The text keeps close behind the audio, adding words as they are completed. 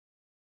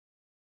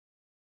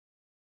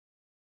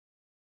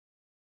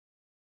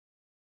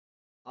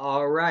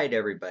All right,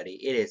 everybody.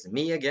 It is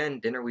me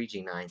again,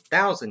 Dinnerweegee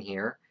 9000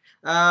 here,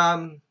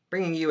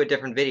 bringing you a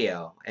different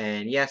video.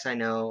 And yes, I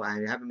know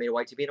I haven't made a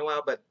YTP in a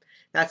while, but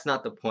that's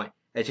not the point.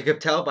 As you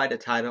could tell by the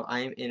title,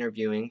 I am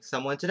interviewing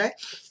someone today.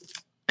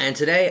 And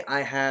today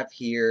I have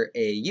here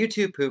a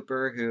YouTube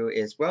pooper who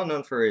is well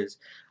known for his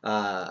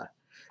uh,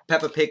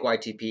 Peppa Pig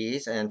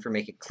YTPs and for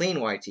making clean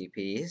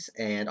YTPs,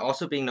 and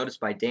also being noticed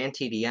by Dan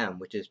TDM,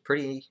 which is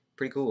pretty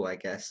cool, I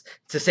guess,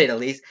 to say the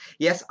least.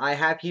 Yes, I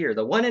have here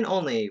the one and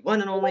only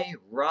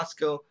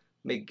Roscoe.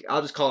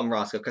 I'll just call him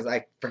Roscoe because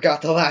I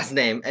forgot the last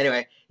name.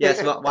 Anyway,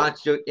 yes, why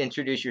don't you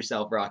introduce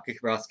yourself,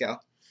 Roscoe?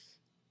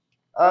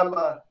 I'm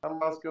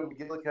Roscoe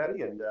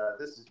McGillicuddy, and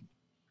this is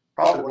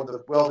probably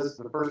this is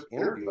the first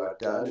interview I've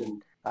done,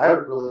 and I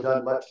haven't really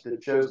done much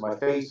that shows my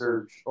face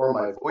or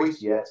my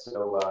voice yet.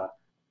 So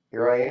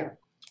here I am.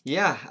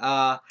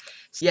 Yeah,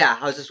 yeah.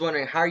 I was just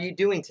wondering, how are you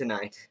doing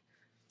tonight?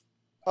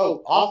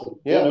 Oh, awesome!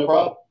 Yeah, no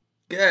problem.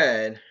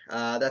 Good.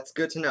 That's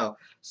good to know.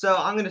 So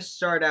I'm going to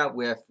start out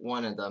with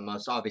one of the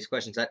most obvious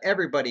questions that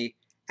everybody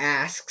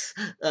asks,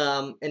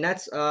 and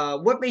that's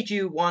what made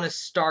you want to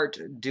start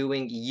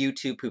doing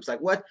YouTube poops? Like,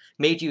 what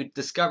made you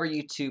discover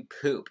YouTube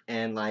poop?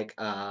 And like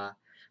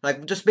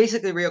just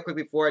basically real quick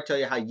before I tell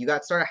you how you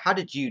got started, how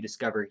did you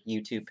discover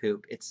YouTube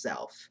poop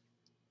itself?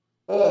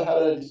 How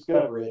did I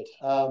discover it?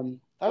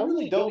 I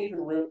really don't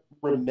even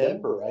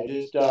remember.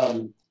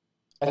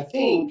 I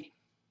think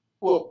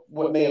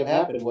what may have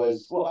happened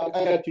was,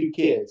 I got two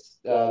kids.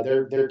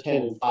 They're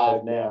 10 and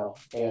 5 now,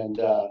 and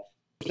that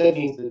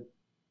means that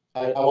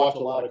I watch a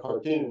lot of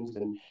cartoons,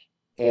 and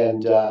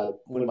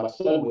when my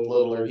son was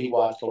littler, he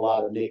watched a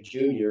lot of Nick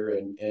Jr.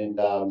 and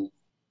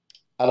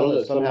I don't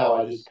know, somehow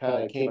I just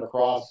kind of came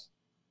across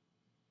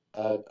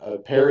a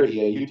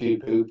parody, a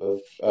YouTube poop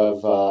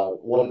of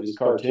one of his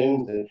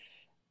cartoons,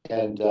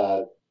 and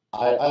I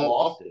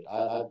lost it.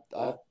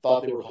 I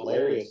thought they were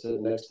hilarious.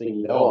 And the next thing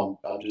you know,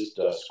 I'm just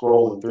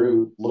scrolling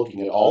through,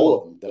 looking at all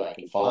of them that I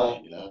can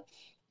find.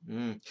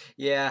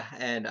 Yeah,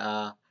 and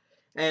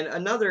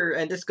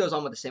this goes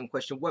on with the same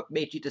question. What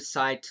made you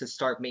decide to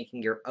start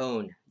making your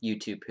own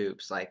YouTube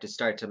poops? Like to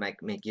start to make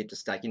you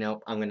just like,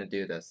 I'm gonna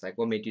do this. Like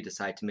what made you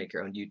decide to make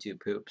your own YouTube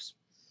poops?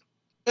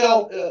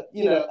 Well,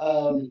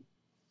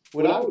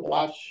 when I would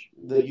watch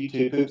the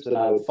YouTube poops that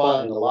I would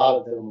find, a lot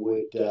of them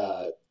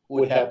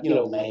would have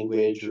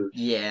language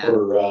Yeah.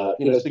 or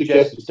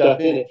suggestive stuff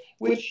in it.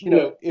 Which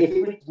if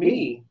it was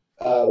me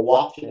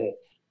watching it,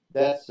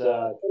 that's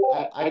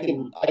I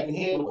can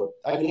handle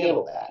it. I can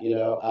handle that.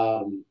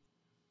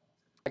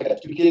 I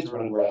got two kids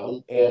running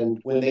around, and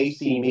when they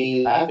see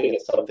me laughing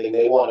at something,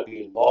 they want to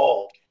be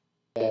involved.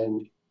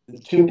 And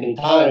too many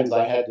times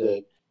I had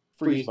to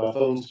freeze my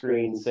phone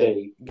screen and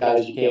say,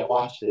 "Guys, you can't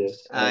watch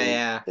this." And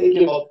Yeah. they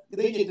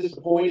get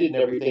disappointed and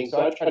everything.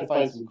 So I tried to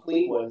find some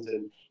clean ones,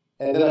 and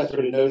then I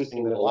started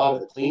noticing that a lot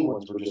of the clean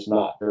ones were just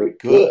not very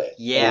good. And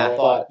Yeah. I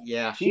thought,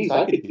 Yeah. "Geez,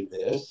 I could do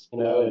this,"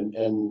 and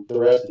the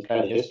rest is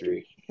kind of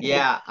history.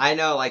 Yeah, I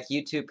know, like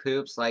YouTube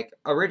poops, like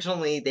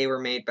originally they were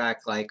made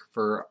back like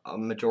for a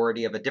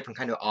majority of a different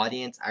kind of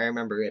audience. I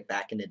remember it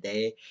back in the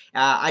day.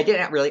 I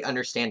didn't really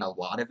understand a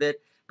lot of it,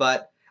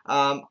 but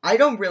I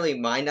don't really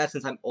mind that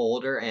since I'm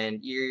older and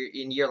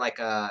you're like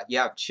you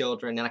have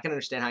children and I can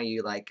understand how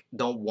you like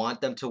don't want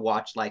them to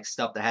watch like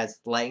stuff that has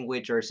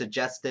language or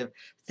suggestive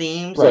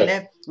themes in Right.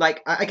 it.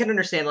 Like I can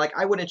understand like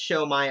I wouldn't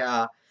show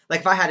my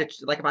like if I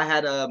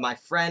had my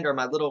friend or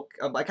my little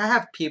like I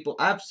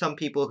have some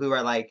people who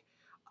are like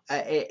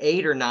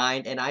 8 or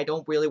 9, and I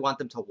don't really want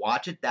them to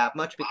watch it that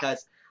much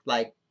because,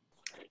 like,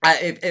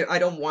 if I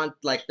don't want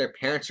like their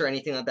parents or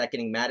anything like that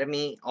getting mad at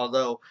me.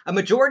 Although a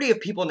majority of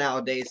people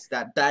nowadays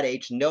that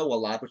age know a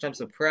lot, which I'm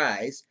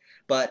surprised.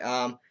 But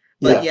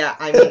but Yeah. yeah,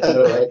 I mean, I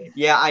know, right?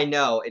 yeah, I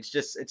know.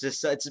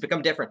 It's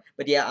become different.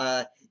 But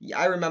yeah, yeah,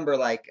 I remember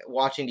like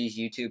watching these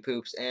YouTube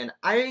poops, and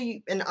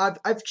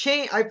I've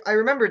changed. I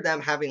remembered them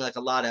having like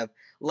a lot of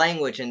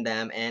language in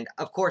them, and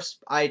of course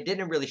I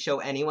didn't really show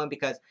anyone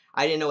because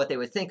I didn't know what they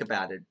would think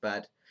about it,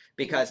 but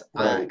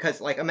Right.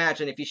 because like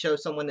imagine if you show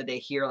someone that they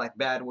hear like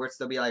bad words,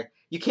 they'll be like,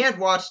 you can't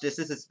watch this,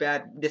 this is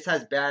bad, this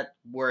has bad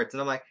words.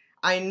 And I'm like,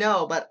 I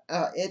know, but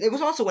it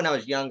was also when I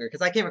was younger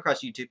because I came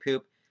across YouTube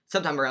poop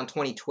sometime around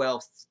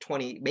 2012,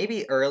 20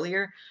 maybe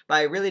earlier, but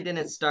I really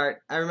didn't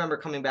start. I remember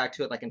coming back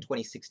to it like in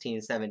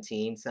 2016,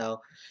 17. So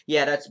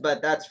yeah,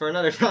 that's for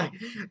another time.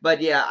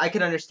 But yeah, I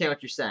can understand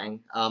what you're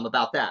saying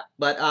about that.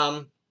 But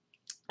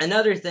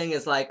another thing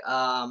is like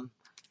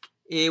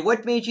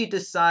what made you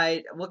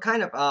decide? What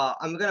kind of?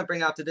 I'm gonna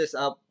bring out to this.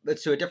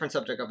 To a different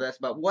subject of this,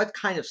 but what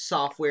kind of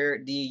software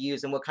do you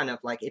use, and what kind of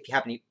like, if you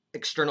have any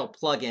external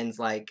plugins,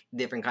 like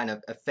different kind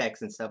of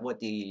effects and stuff, what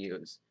do you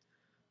use?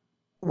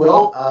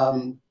 Well,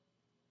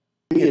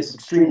 it's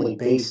extremely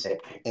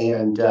basic,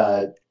 and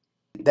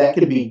that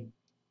could be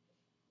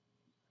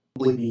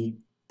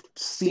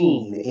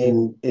seen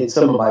in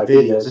some of my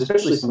videos,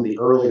 especially some of the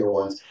earlier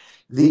ones.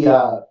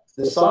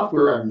 The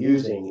software I'm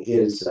using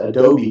is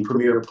Adobe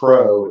Premiere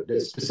Pro,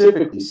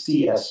 specifically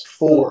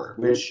CS4,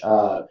 which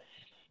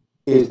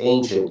is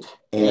ancient,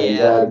 and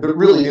Yeah. but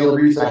really the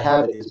only reason I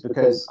have it is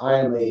because I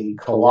am a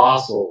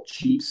colossal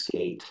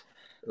cheapskate,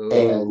 Ooh.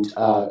 and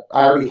I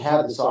already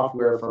had the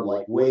software from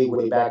like way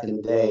back in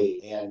the day,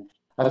 and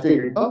I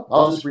figured, oh,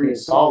 I'll just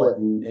reinstall it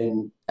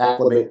and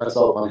acclimate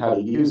myself on how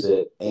to use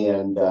it,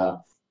 and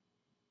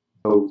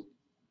so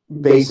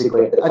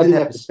basically I didn't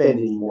have to spend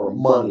any more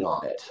money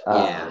on it.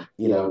 Yeah.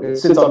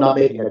 Since I'm not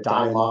making a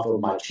dime off of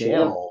my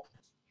channel,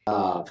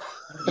 uh,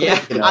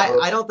 Yeah, you I know,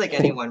 don't think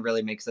anyone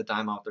really makes a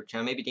dime off their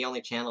channel. Maybe the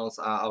only channels,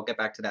 I'll get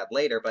back to that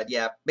later. But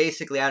yeah,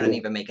 basically, I don't yeah.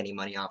 even make any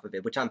money off of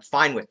it, which I'm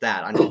fine with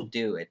that. I don't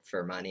do it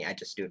for money. I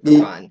just do it for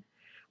fun.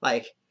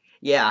 Like,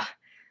 yeah.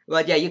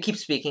 But yeah, you keep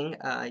speaking.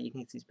 You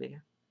can keep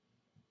speaking.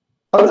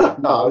 Oh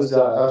no, I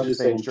was just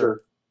saying,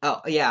 sure. Oh,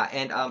 yeah,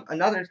 and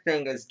another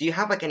thing is, do you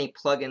have like any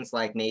plugins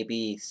like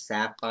maybe Oh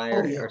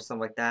Sapphire yeah. or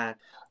something like that?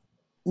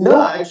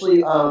 No,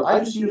 actually, I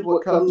just use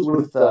what comes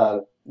with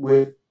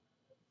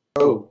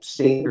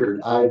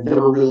standard. I've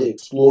never really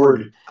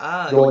explored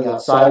Ah, going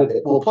outside of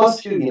it. Well,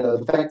 plus too,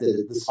 the fact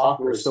that the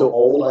software is so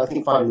old, I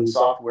think finding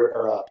software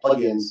or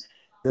plugins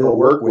that'll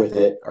work with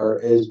it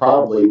is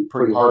probably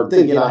pretty hard.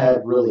 Then again, I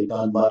haven't really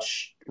done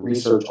much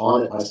research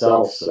on it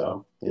myself,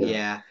 so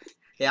yeah.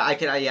 Yeah, I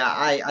can. Yeah,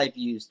 I've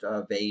used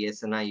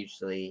Vegas, and I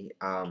usually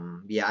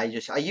yeah, I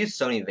use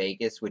Sony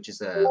Vegas, which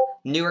is a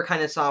newer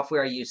kind of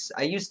software. I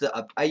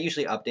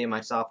usually update my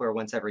software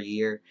once every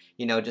year,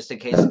 just in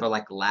case for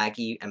like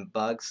laggy and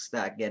bugs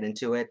that get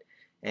into it.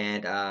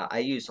 And I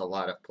use a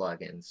lot of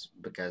plugins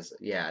because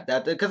yeah,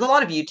 that because a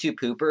lot of YouTube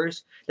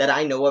poopers that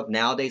I know of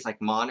nowadays,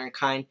 like modern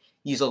kind,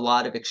 use a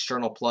lot of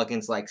external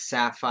plugins like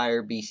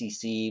Sapphire,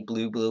 BCC,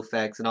 Blue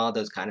effects, and all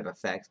those kind of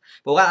effects.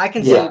 But what I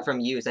can see yeah. from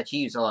you is that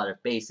you use a lot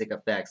of basic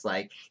effects,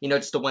 like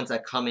just the ones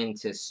that come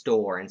into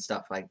store and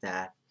stuff like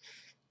that.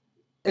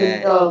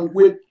 And Uh,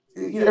 with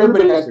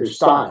everybody has their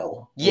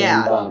style, and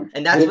yeah,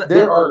 and that's what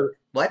that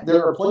what?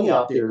 there are plenty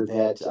out there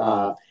that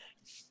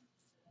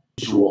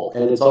visual,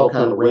 and it's all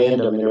kind of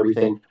random and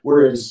everything.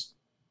 Whereas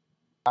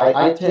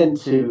I tend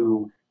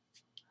to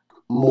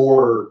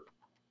more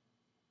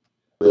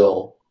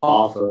will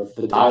off of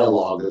the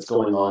dialogue that's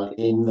going on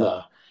in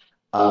the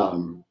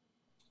um,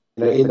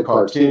 in the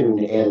cartoon,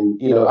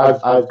 and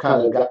I've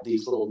kind of got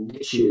these little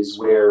niches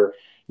where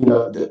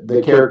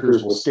the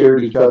characters will stare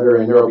at each other,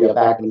 and there will be a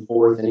back and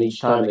forth, and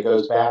each time it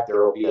goes back,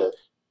 there will be a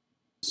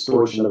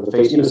distortion of the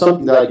face.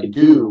 Something that I could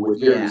do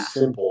with very Yeah,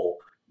 simple.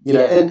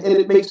 yeah. And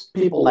it makes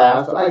people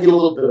laugh. I get a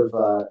little bit of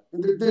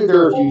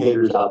there are a few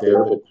haters out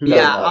there, but who doesn't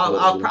Yeah, have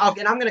those?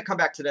 and I'm gonna come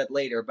back to that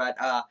later. But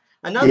Yeah.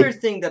 another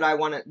thing that I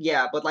want to,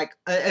 yeah, but like,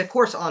 of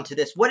course, onto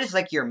this. What is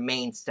like your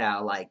main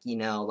style? Like,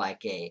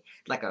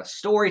 like a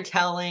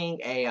storytelling,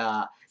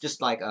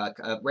 just like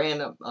a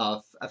random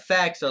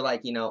effects, or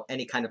like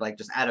any kind of like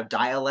just out of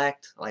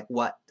dialect. Like,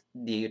 what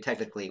do you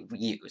technically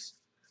use?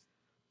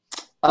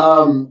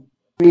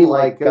 I mean,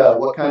 like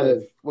what kind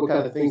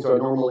of things do I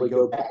normally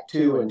go back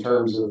to in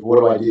terms of what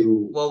do I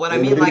do Well, what I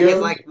in the mean, like, is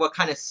videos? like what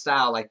kind of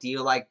style? Like, do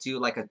you like do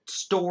like a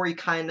story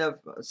kind of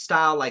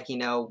style, like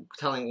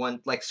telling one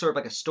like sort of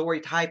like a story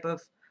type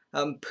of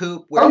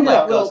poop where Oh it like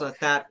yeah, goes well, like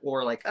that,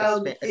 or like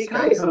it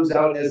kind of aspects? comes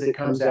out as it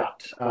comes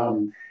out.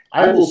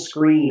 I will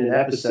screen an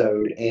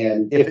episode,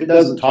 and if it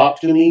doesn't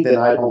talk to me, then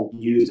I don't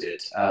use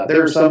it.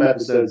 There are some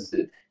episodes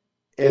that,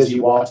 as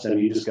you watch them,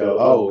 you just go,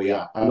 "Oh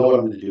yeah, I know what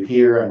I'm going to do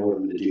here. I know what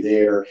I'm going to do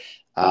there."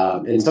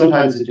 And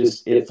sometimes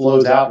it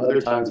flows out, and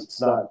other times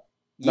it's not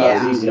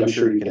as Yeah, easy. I'm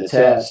sure you can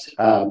attest.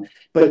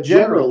 But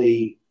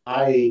generally,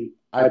 I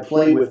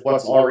play with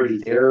what's already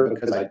there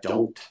because I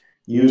don't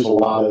use a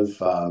lot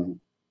of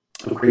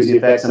crazy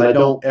effects, and I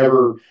don't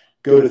ever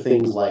go to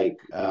things like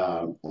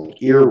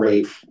ear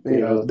rape.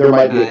 There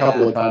might be a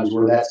couple yeah, of times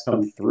where that's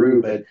come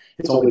through, but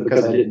it's only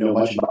because I didn't know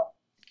much about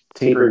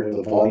tinkering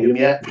with the volume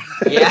yet.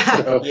 yeah,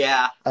 So,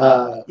 yeah,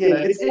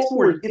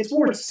 it's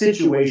more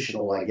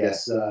situational, I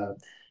guess. It,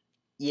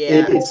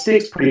 yeah. it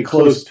sticks pretty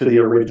close to the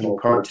original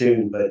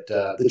cartoon, but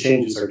the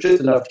changes are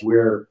just enough to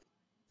where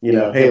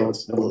hey,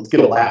 let's get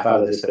a laugh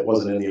out of this that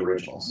wasn't in the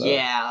original. So.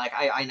 Yeah, like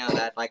I know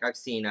that. Like I've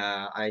seen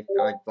I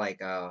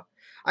like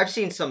I've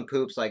seen some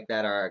poops like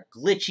that are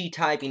glitchy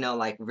type,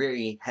 like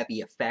very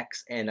heavy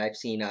effects, and I've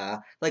seen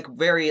like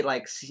very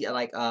like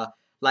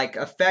like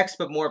effects,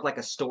 but more of like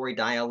a story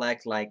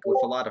dialect, like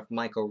with a lot of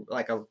micro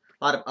like a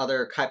lot of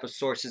other type of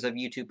sources of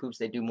YouTube poops.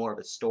 They do more of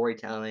a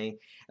storytelling.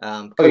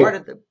 Oh Part yeah.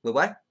 of the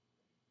what?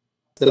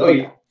 Oh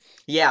yeah.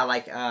 Yeah,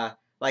 like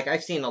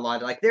I've seen a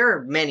lot. Like there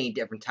are many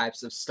different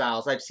types of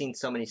styles. I've seen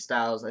so many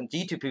styles, and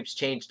YouTube poops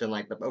changed in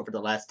like over the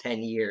last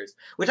 10 years,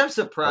 which I'm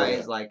Oh yeah.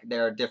 surprised. Like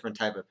there are different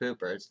type of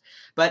poopers.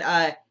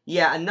 But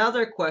yeah,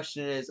 another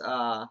question is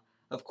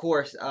of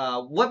course,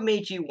 what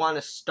made you want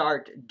to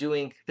start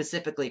doing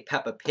specifically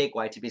Peppa Pig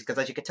YTPs? Because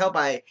as you can tell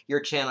by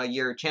your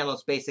channel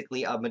is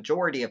basically a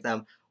majority of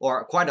them,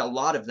 or quite a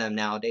lot of them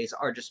nowadays,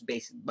 are just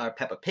based by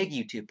Peppa Pig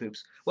YouTube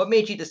poops. What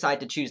made you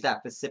decide to choose that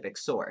specific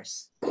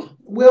source?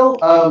 Well,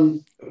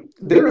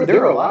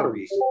 there are a lot of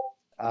reasons.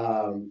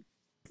 Um,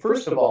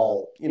 First of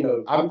all,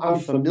 I'm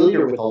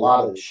familiar with a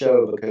lot of the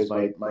show because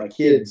my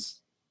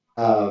kids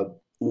uh,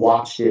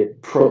 watched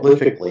it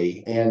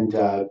prolifically, and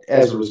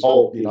as a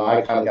result,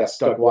 I kind of got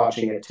stuck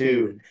watching it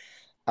too.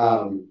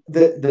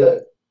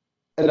 The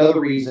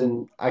Another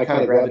reason I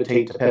kind of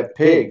gravitate to Peppa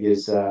Pig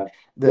is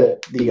the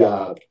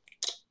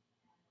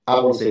I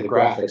won't say the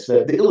graphics,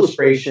 the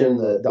illustration,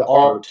 the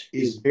art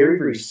is very,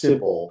 very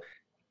simple,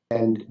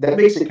 and that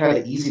makes it kind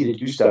of easy to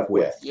do stuff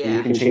with. And you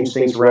Yeah. can change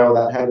things around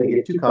without having to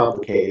get too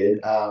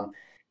complicated.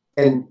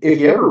 And if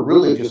you ever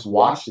really just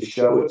watch the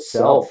show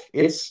itself,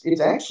 it's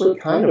actually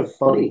kind of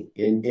funny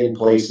in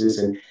places,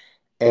 and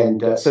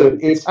so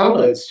it's, I don't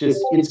know, it's just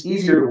it's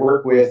easier to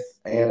work with.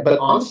 And but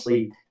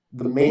honestly,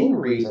 the main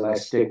reason I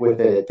stick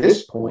with it at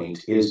this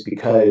point is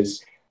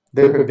because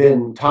there have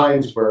been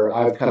times where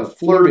I've kind of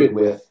flirted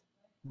with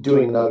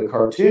doing another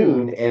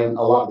cartoon, and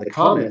a lot of the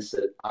comments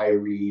that I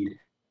read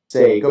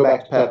say, "Go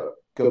back to Peppa,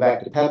 go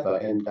back to Peppa."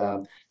 And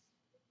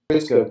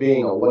risk of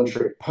being a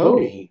one-trick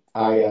pony,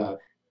 I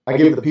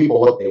give the people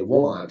what they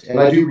want, and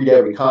I do read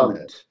every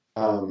comment,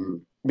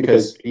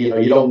 because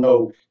you don't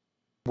know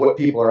what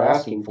people are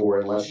asking for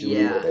unless you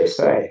read what Yeah. they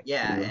say.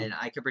 Yeah, and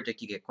I can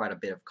predict you get quite a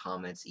bit of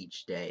comments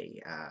each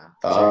day.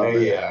 Oh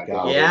yeah,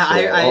 God, Yeah,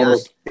 it's I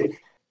almost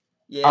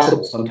yeah.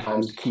 impossible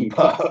sometimes to keep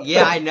up.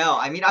 Yeah, I know.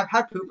 I mean, I've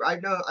had poop. I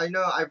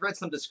know. I've read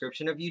some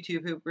description of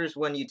YouTube Hoopers.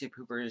 One YouTube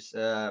Hoopers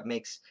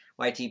makes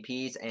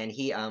YTPs, and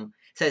he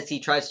says he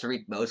tries to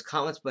read most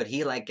comments, but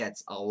he like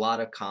gets a lot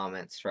of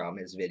comments from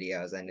his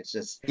videos, and it's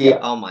just, Yeah,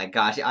 oh my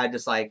gosh, I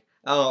just like,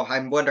 oh, I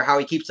wonder how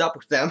he keeps up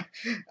with them.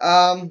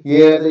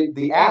 yeah.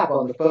 The app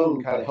on the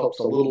phone kind of helps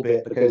a little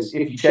bit, because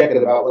if you check it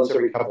about once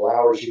every couple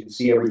hours, you can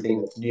see everything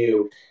that's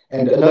new.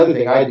 And another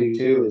thing I do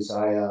too is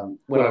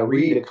when I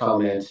read a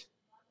comment,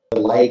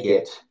 like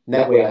it. And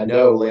that way I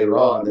know later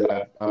on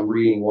that I'm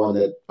reading one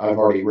that I've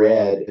already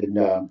read.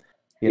 And,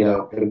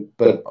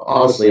 but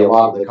honestly, a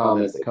lot of the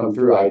comments that come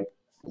through, I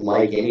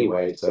like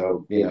anyway.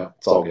 So,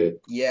 it's all good.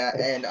 Yeah,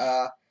 and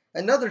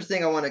another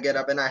thing I want to get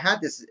up, and I had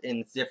this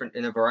in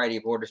a variety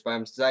of orders, but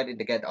I'm decided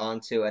to get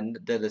onto and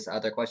do this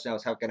other question I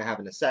was going to have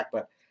in a sec,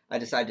 but I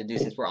decided to do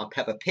since we're on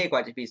Peppa Pig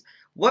YTPs.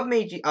 What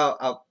made you?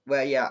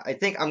 Well, yeah, I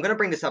think I'm gonna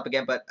bring this up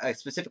again, but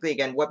specifically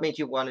again, what made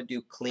you want to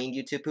do clean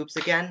YouTube poops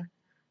again,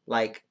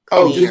 like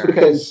Oh, just cleaner?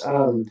 because,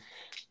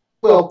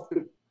 well,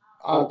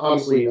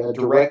 honestly, a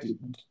direct,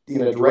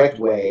 in a direct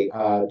way,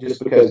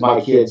 just because my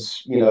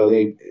kids,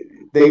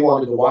 they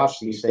wanted to watch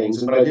these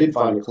things. And when I did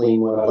find a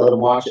clean one, I let them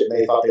watch it and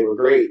they thought they were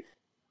great.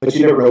 But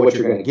you never know what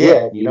you're going to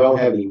get. You don't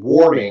have any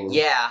warning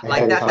Yeah,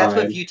 like ahead of that's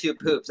with time. YouTube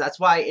poops. That's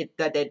why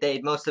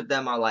they most of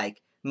them are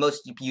like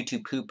most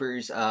YouTube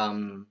poopers.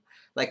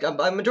 Like a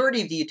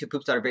majority of the YouTube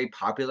poops that are very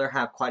popular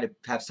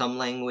have some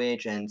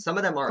language, and some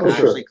of them are Oh,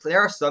 actually sure.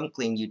 there are some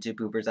clean YouTube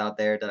poopers out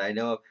there that I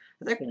know of.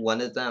 I think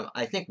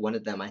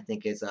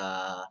is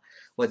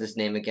what's his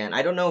name again?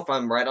 I don't know if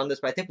I'm right on this,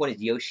 but I think one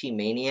is Yoshi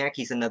Maniac.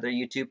 He's another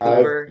YouTube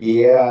pooper.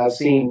 I've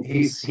seen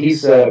he's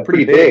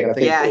pretty big. I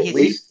think Yeah, at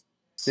least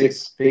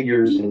six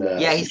figures in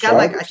yeah, he's got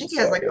like I subscribers and think he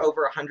has stuff. like Yeah.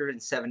 over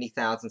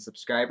 170,000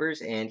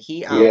 subscribers, and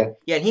Yeah.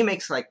 yeah, and he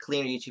makes like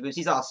cleaner YouTubers.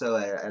 He's also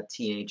a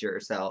teenager or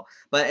so,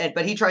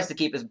 but he tries to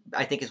keep his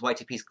I think his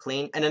YTPs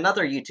clean. And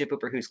another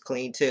YouTuber who's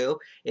clean too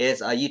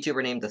is a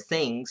YouTuber named The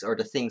Things or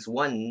The Things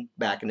One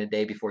back in the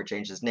day before he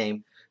changed his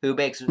name, who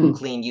makes Hmm.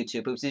 clean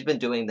YouTube poops. He's been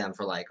doing them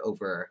for like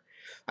over,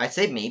 I'd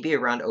say maybe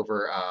around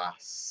over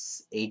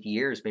 8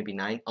 years, maybe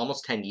nine,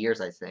 almost 10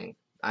 years. I think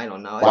I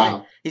don't know. I think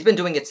Wow. he's been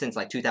doing it since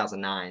like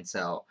 2009,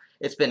 so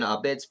it's been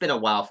a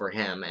while for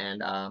him,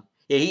 and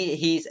yeah,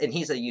 he's a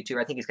YouTuber.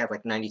 I think he's got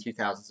like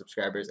 92,000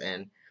 subscribers,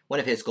 and one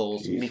of his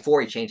goals Jeez.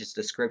 before he changed his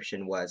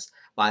description was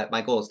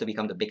my goal is to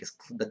become the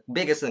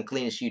biggest and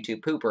cleanest YouTube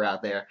pooper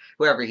out there.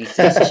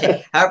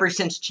 However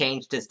since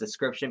changed his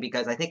description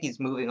because I think he's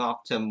moving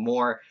off to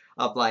more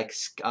of like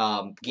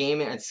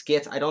gaming and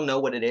skits. I don't know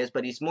what it is,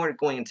 but he's more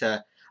going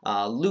into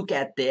Look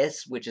at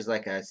This, which is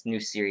like a new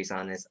series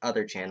on his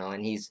other channel,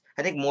 and he's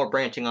I think more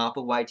branching off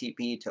of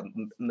YTP to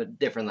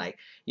different like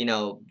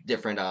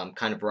different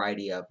kind of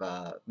variety of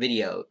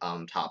video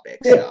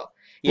topics. Yeah. So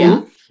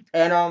yeah, Hmm.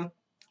 and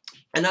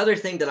another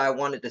thing that I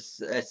wanted to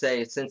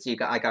say since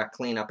I got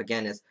clean up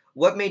again is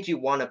what made you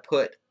want to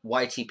put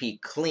YTP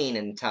clean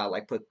and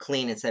like put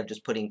clean instead of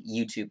just putting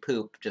YouTube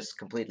poop, just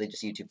completely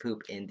just YouTube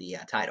poop in the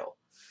title.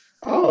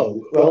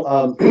 Oh,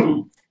 well,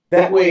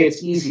 that way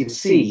it's easy to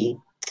see,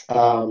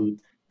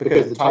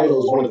 because the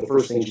title is one of the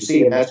first things you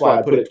see, and that's why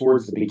I put it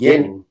towards the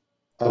beginning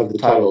of the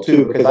title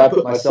too, because I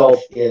put myself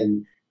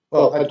in.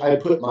 Well, I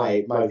put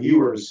my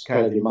viewers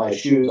kind of in my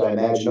shoes. I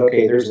imagine,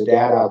 okay, there's a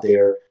dad out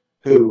there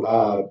who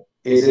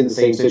is in the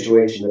same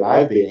situation that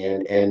I've been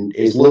in and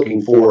is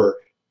looking for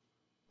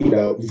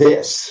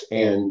this,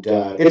 and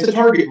it's a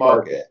target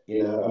market.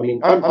 I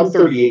mean, I'm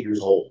 38 years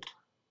old.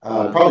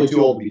 Probably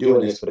too old to be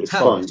doing this, but it's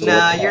fun. So what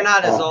Nah, the you're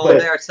heck? not as old. But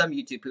There are some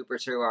YouTube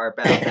poopers who are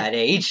about that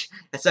age,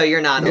 so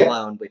you're not yeah,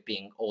 alone with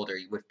being older.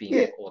 With being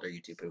yeah, older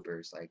YouTube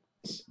poopers, like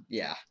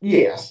yeah,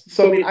 yes.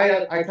 So I mean,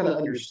 I kind of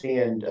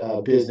understand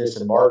business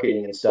and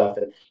marketing and stuff,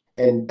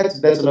 and that's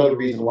another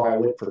reason why I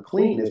went for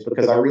clean, is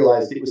because I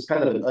realized it was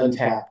kind of an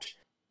untapped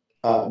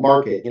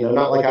market.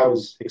 Not like I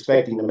was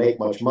expecting to make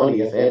much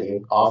money, if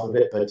any, off of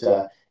it, but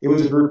it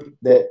was a group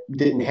that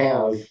didn't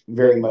have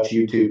very much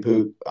YouTube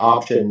poop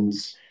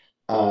options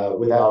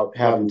without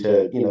having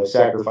to,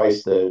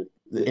 sacrifice the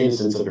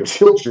innocence of their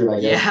children, I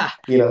guess.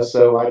 Yeah.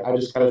 So I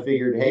just kind of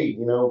figured, hey,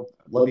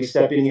 let me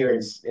step in here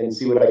and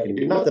see what I can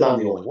do. Not that I'm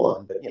the only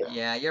one, but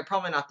Yeah, you're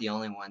probably not the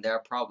only one. There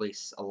are probably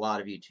a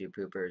lot of YouTube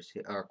poopers,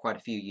 or quite a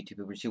few YouTube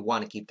poopers who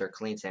want to keep their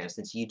clean standards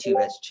since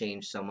YouTube has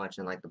changed so much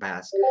in like the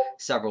past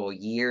several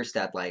years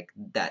that like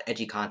that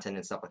edgy content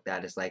and stuff like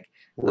that is like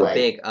a right.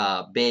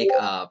 big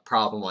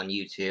problem on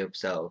YouTube.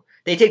 So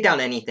they take down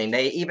anything.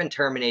 They even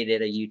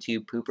terminated a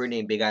YouTube pooper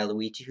named Big Eye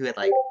Luigi who had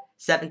like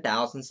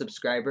 7,000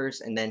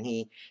 subscribers, and then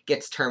he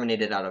gets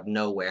terminated out of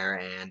nowhere,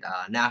 and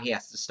now he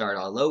has to start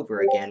all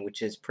over again,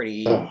 which is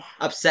pretty Oh,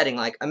 upsetting.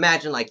 Like,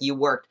 imagine like he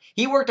worked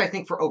I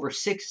think for over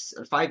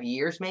 5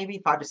 years,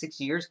 maybe 5 to 6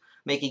 years,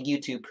 making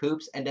YouTube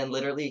poops, and then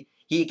literally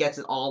he gets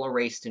it all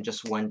erased in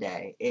just one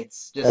day.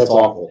 It's that's just,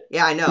 awful.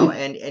 yeah, I know,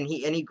 and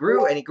he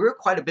grew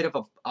quite a bit of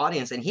an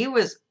audience, and he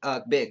was a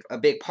big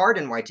part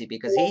in YT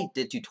because he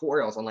did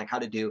tutorials on like how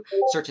to do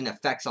certain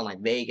effects on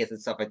like Vegas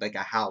and stuff like a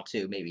how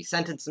to maybe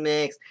sentence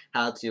mix,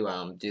 how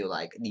to do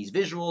like these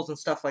visuals and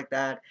stuff like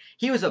that.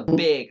 He was a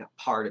big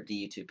part of the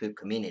YouTube poop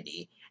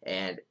community,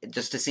 and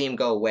just to see him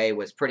go away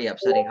was pretty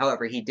upsetting.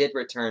 However, he did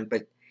return,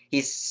 but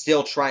he's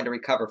still trying to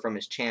recover from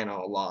his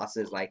channel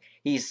losses. Like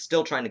he's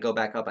still trying to go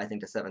back up, I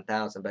think, to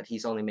 7,000, but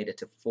he's only made it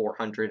to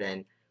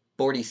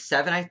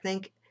 447, I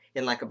think,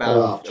 in like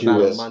Oh, gee about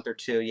a whiz. month or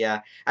two.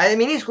 Yeah, I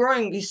mean he's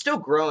growing. He's still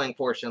growing,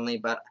 fortunately,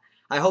 but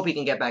I hope he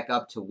can get back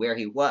up to where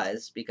he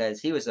was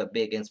because he was a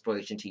big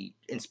inspiration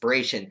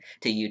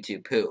to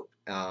YouTube poop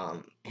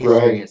history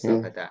Right. and stuff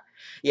Yeah. like that.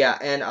 Yeah,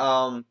 and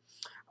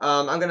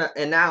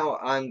now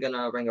I'm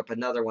gonna bring up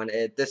another one.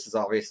 This is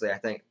obviously, I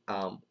think,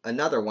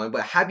 another one.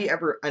 But have you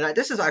ever? And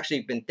this has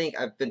actually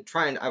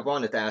I've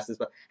wanted to ask this,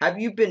 but have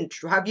you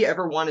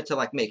ever wanted to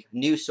like make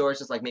news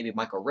sources like maybe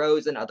Michael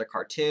Rosen, other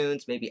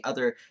cartoons, maybe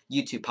other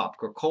YouTube pop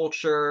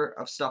culture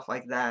of stuff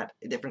like that,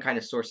 different kind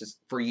of sources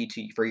for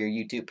YouTube for your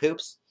YouTube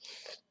poops?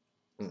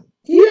 Mm.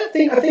 Yeah,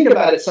 I think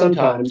about it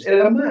sometimes,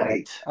 and I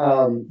might,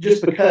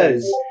 just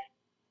because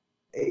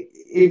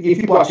if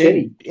you watch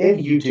any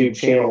YouTube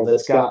channel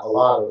that's got a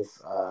lot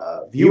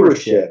of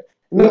viewership,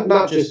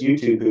 not just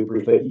YouTube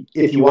hoopers, but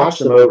if you watch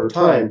them over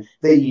time,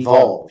 they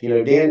evolve.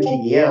 Dan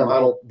TDM, I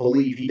don't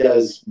believe he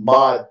does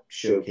mod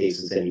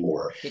showcases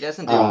anymore. He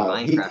doesn't do He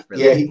Minecraft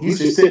really yeah, anymore. he's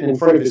just sitting in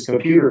front of his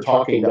computer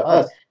talking to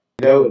us,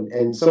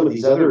 and some of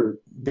these other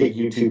big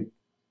YouTubers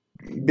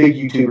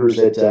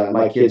that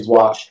my kids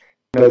watch.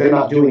 They're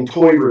not doing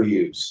toy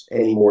reviews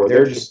anymore.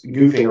 They're just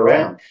goofing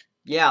around.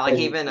 Yeah, like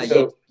And even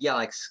so yeah,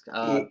 like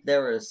it,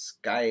 there was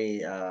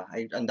guy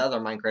another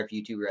Minecraft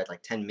YouTuber at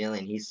like 10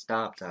 million. He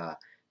stopped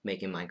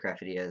making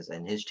Minecraft videos,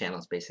 and his channel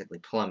is basically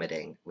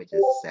plummeting, which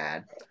is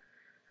sad.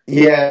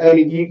 yeah, I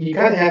mean, you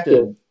kind of have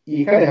to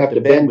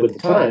bend with the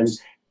times,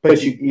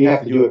 but you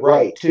have to do it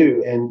right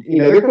too. And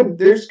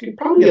there's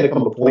probably going to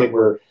come a point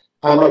where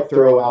I might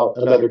throw out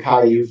another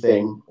Caillou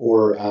thing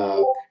or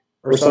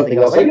something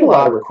else. I get a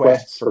lot of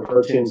requests for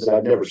cartoons that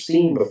I've never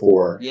seen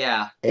before,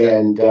 Yeah,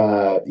 and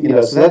so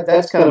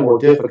that's kind of more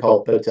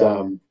difficult. But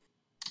so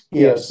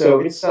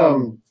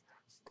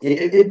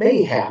it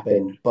may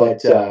happen,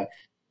 but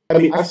I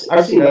mean,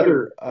 I've seen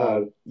other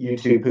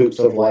YouTube poops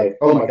of like,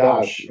 oh my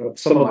gosh,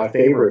 some of my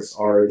favorites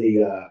are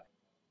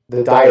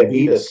the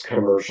diabetes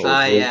commercials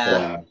with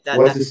yeah,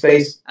 what's his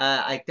face,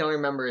 I don't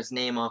remember his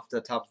name off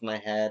the top of my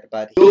head,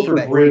 but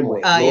Wilford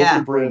Brimley. yeah,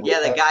 Wilford Brimley. yeah,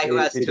 the That's guy who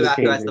it. It just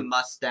who came has to the me.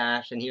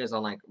 mustache, and he was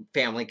on like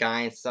Family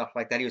Guy and stuff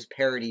like that. He was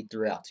parodied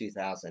throughout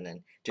 2000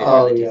 and during the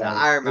Oh early yeah, 2000s.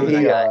 I and remember that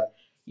he guy.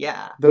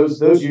 Yeah,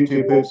 those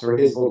YouTube poops for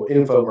his little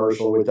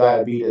infomercial with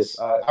diabetes.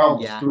 I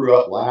almost yeah. threw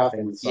up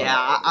laughing with some Yeah,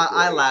 of them. They're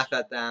I great. laugh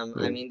at them.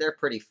 I Yeah, mean, they're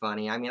pretty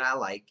funny. I mean, I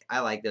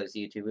like those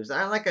YouTubers.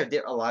 I like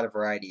a lot of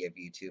variety of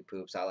YouTube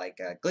poops. I like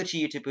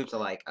glitchy YouTube poops. I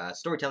like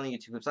storytelling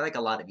YouTube poops. I like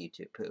a lot of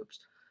YouTube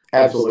poops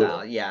absolutely.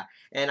 style. Yeah,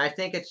 and I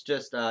think it's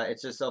just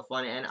so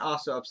funny and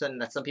also upsetting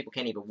that some people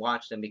can't even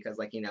watch them because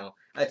like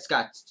it's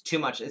got too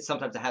much.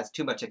 Sometimes it has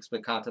too much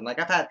explicit content. Like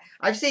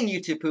I've seen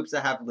YouTube poops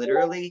that have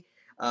literally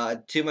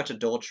too much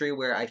adultery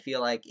where I feel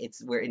like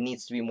it's where it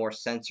needs to be more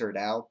censored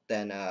out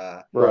than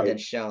Right.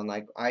 shown.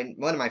 Like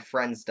one of my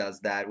friends does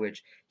that,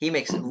 which he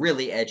makes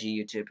really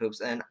edgy YouTube poops,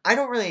 and I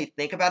don't really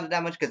think about it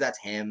that much because that's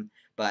him.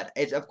 But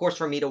it's of course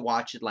for me to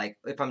watch it, like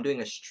if I'm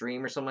doing a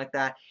stream or something like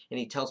that, and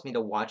he tells me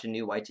to watch a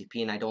new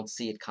YTP and I don't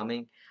see it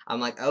coming, I'm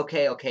like,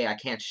 okay, I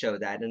can't show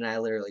that, and I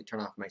literally turn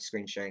off my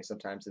screen sharing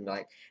sometimes and be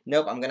like,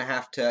 nope, I'm gonna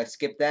have to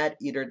skip that,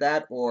 either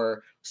that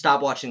or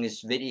stop watching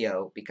this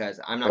video because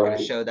I'm not gonna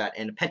Right. show that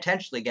and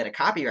potentially get a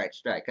copyright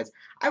strike. Because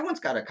I once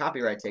got a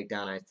copyright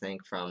takedown, I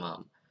think,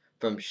 from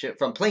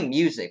playing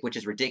music, which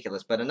is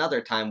ridiculous. But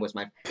another time was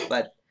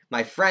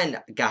my friend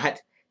got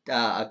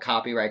a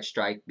copyright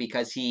strike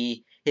because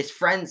his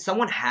friend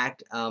someone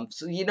hacked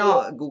so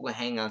Google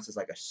Hangouts is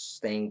like a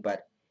thing,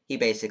 but he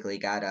basically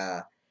got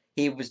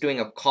he was doing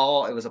a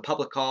call. It was a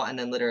public call, and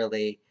then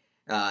literally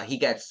he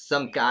gets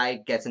some guy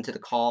gets into the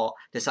call,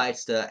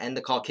 decides to end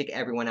the call, kick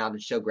everyone out,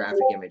 and show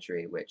graphic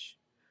imagery, which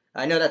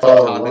I know that's off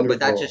Oh, topic, but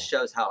that just wonderful.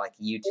 shows how like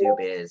YouTube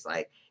is.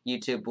 Like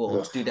YouTube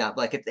will Ugh. do that.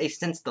 Like if they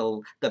sense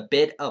the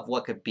bit of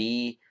what could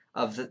be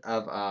of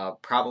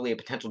probably a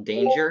potential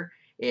danger,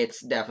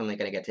 it's definitely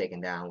gonna get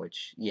taken down.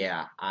 Which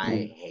yeah,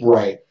 I hate.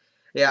 Right.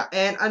 Yeah,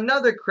 and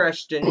another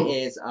question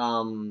is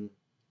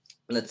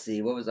let's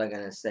see, what was I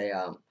gonna say?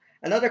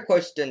 Another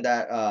question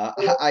that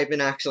I've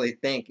been actually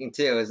thinking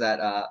too is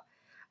that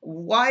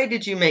why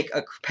did you make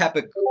a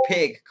Peppa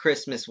Pig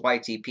Christmas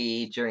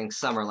YTP during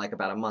summer, like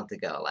about a month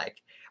ago? Like,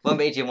 what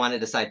made you want to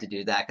decide to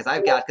do that? Because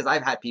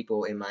I've had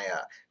people in my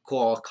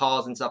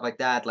calls and stuff like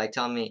that, like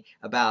telling me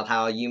about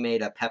how you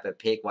made a Peppa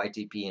Pig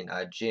YTP in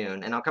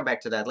June, and I'll come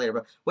back to that later.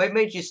 But what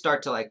made you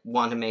start to like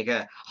want to make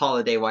a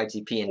holiday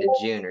YTP into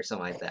June or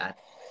something like that?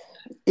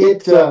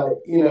 It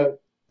you know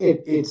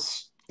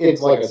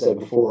it's like I said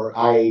before.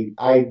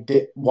 I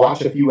did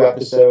watch a few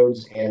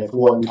episodes, and if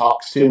one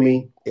talks to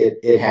me,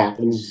 it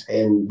happens.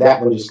 And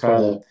that one just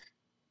kind of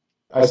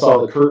I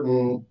saw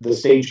the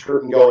stage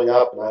curtain going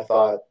up, and I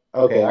thought,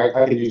 okay,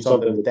 I can do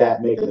something with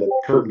that, making the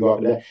curtain go up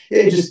and down.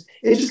 It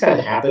just kind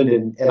of happened,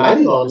 and I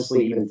didn't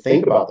honestly even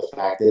think about the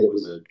fact that it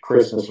was a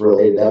Christmas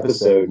related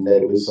episode and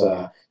that it was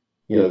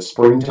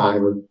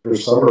springtime or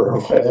summer or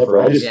whatever.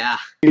 I just Yeah.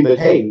 but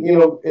hey,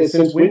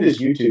 since when does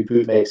YouTube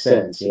poop make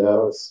sense? I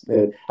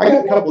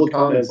got a couple of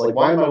comments like,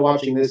 "Why am I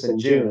watching this in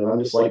June?" And I'm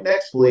just like,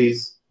 "Next,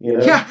 please."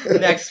 Yeah,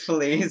 next,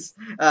 please.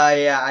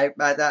 Yeah,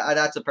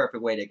 that's a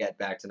perfect way to get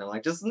back to them.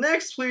 Like, just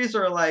next, please,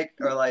 or like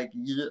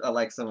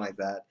something like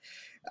that.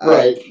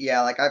 Right.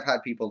 Yeah, like I've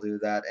had people do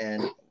that,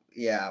 and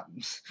yeah,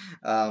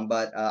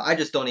 but I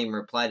just don't even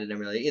reply to them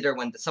really. Either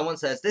when someone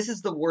says this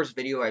is the worst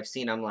video I've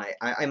seen, I'm like,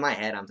 in my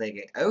head, I'm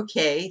thinking,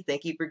 okay,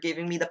 thank you for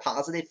giving me the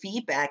positive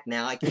feedback.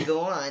 Now I can go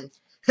on.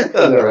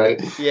 All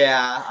right.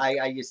 Yeah,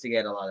 I used to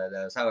get a lot of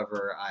those.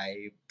 However,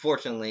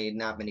 fortunately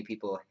not many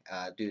people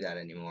do that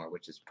anymore,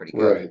 which is pretty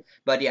good. Right.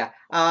 But yeah,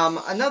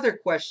 another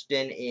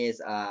question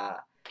is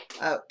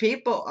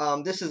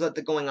people this is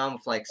going on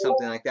with like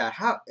something like that.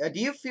 How do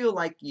you feel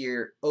like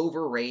you're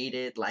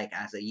overrated, like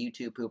as a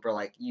YouTube pooper,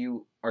 like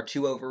you are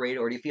too overrated,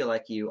 or do you feel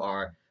like you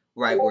are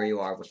right where you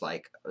are with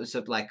like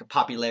a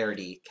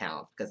popularity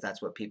count, because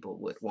that's what people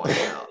would want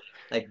to know.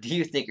 Like, do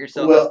you think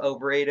yourself as Well,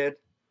 overrated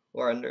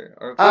or under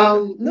or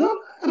kind no,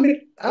 I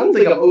mean, I don't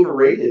think I'm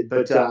overrated,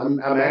 but I'm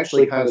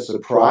actually kind of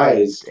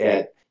surprised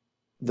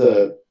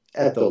the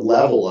at the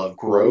level of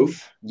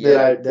growth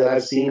that yeah,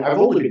 I've seen. I've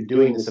only been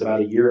doing this about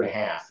a year and a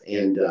half,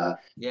 and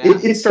yeah,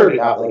 it started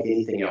out like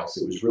anything else.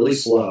 It was really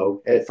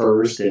slow at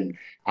first, and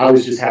I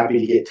was just happy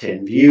to get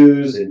 10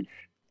 views, and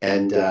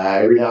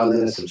every now and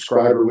then a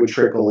subscriber would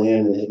trickle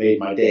in, and it made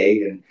my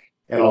day,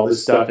 and all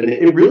this stuff. And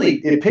it really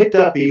it picked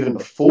up even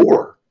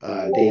before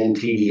Dan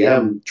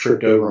TDM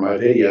tripped over my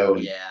video,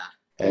 yeah,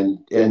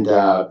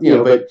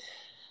 but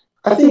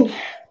I think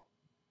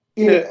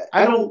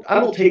I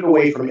don't take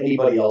away from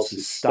anybody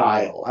else's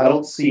style. I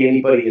don't see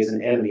anybody as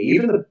an enemy.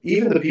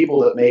 Even the people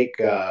that make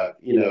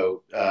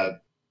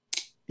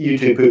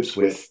YouTube poops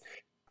with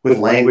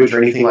language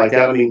or anything like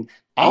that. I mean,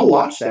 I'll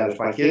watch that if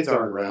my kids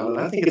aren't around, and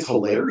I think it's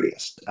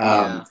hilarious.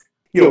 yeah,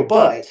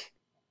 But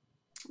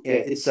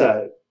it's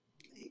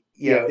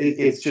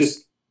it's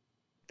just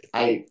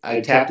I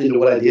tapped into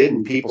what I did,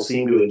 and people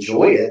seem to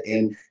enjoy it,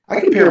 and I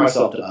compare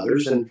myself to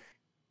others, and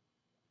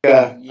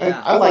yeah.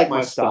 I like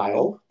my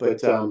style,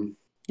 but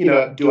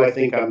do I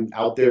think I'm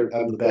out there?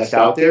 I'm the best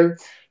out there?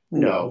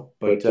 No,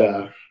 but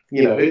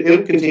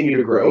it'll continue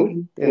to grow,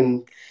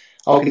 and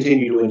I'll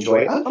continue to enjoy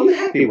it. I'm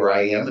happy where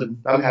I am, and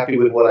I'm happy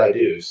with what I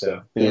do.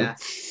 So Yeah.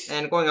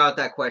 And going on with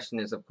that question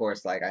is, of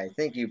course, like I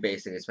think you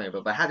basically explained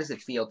it, but how does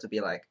it feel to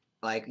be like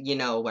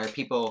where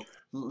people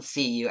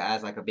see you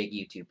as like a big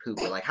YouTube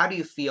pooper? Like, how do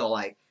you feel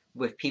like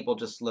with people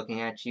just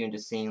looking at you and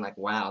just seeing like,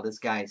 wow,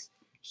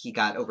 he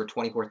got over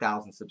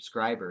 24,000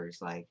 subscribers?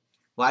 Like,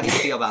 well, how do you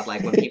feel about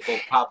like when people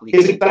probably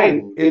it's think,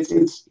 exciting.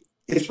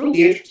 It's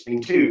really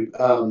interesting too.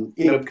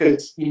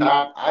 Because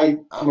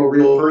I'm a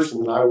real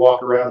person, and I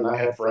walk around and I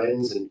have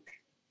friends, and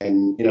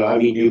I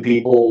meet new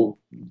people,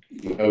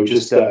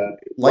 just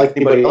like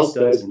anybody else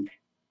does, and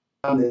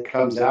that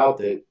comes out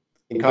that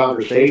in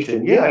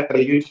conversation, yeah, I got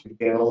a YouTube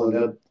channel,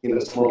 and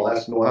someone will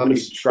ask me, well, how many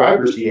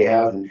subscribers do you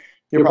have? And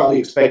you're probably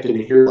expecting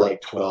to hear like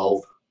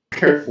 12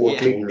 or yeah,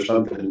 14 or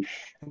something, and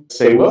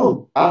say,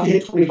 well, I'll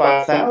hit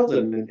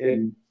 25,000,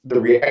 and the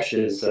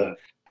reaction is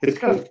it's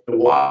kind of to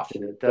watch,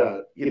 and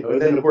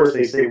and then of course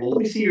they say, well, let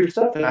me see your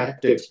stuff, and I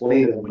have to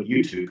explain to them what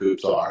YouTube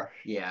groups are,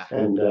 yeah,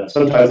 and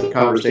sometimes the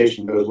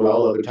conversation goes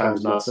well, other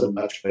times not so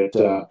much, but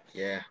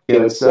yeah,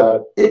 it's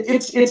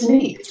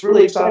neat. It's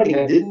really exciting.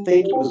 I didn't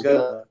think it was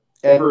gonna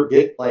ever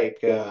get like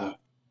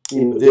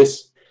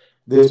this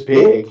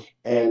big,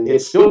 and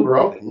it's still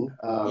growing.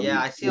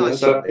 yeah. I see like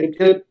So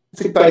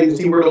it's exciting to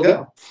see where it'll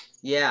go.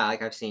 Yeah,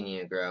 like I've seen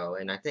you grow,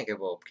 and I think it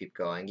will keep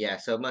going. Yeah,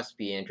 so it must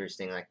be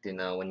interesting, like to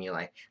know when you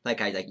like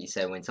you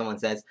said, when someone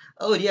says,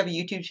 "Oh, do you have a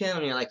YouTube channel?"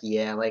 and you're like,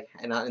 "Yeah," like,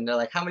 and they're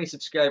like, "How many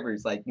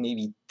subscribers?" Like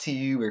maybe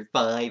 2 or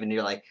 5, and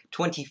you're like,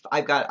 20.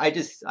 I got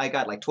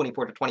like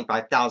 24 to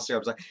 25,000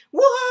 subscribers. Like,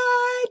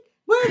 what?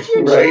 Where's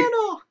your Right.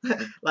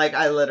 channel? Like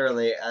I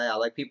literally,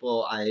 like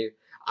people,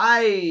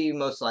 I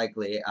most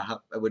likely I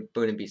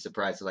wouldn't be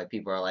surprised if like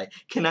people are like,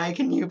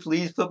 can you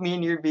please put me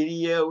in your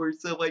video or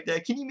something like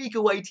that? Can you make a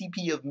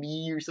YTP of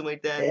me or something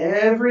like that?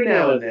 Every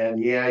now and then,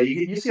 yeah,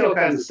 you see all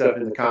kinds of stuff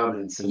in the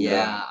comments, and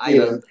Yeah, I you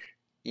used know,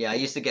 yeah, I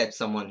used to get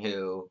someone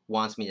who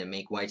wants me to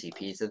make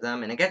YTPs of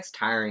them, and it gets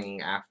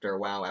tiring after a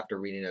while after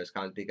reading those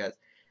comments because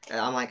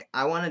I'm like,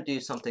 I want to do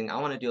something. I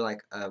want to do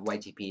like a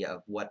YTP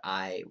of what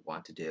I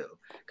want to do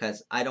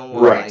because I don't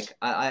want right,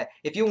 like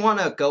if you want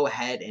to go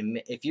ahead and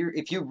if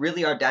you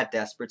really are that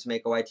desperate to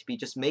make a YTP,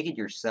 just make it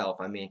yourself.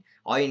 I mean,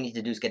 all you need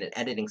to do is get an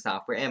editing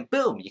software, and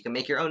boom, you can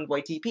make your own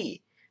YTP.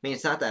 I mean,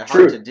 it's not that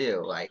hard to true.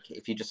 do. Like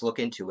if you just look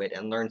into it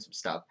and learn some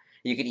stuff,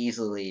 you could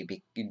easily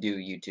do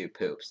YouTube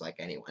poops like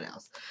anyone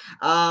else.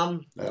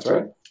 Um, That's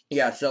right.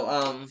 yeah. So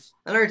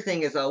another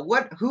thing is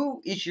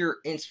who is your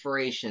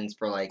inspirations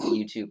for like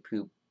YouTube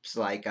poops?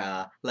 Like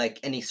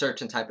any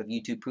certain type of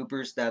YouTube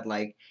poopers that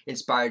like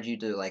inspired you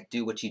to like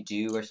do what you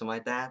do or something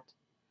like that.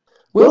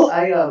 Well,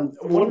 I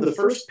one of the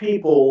first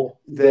people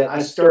that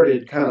I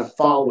started kind of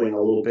following a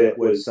little bit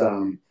was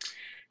and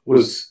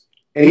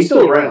he's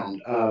still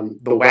around,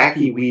 the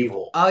Wacky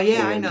Weevil, Oh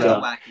yeah, I and know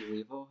the Wacky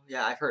Weevil.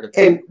 Yeah, I've heard of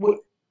and him.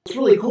 what's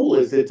really cool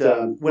is that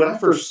when I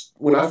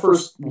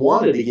first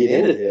wanted to get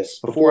into this,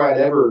 before I'd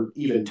ever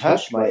even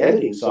touched my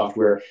editing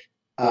software,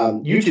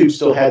 YouTube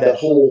still had that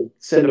whole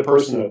send a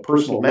person a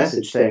personal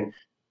message thing.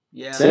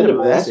 Yeah. Send him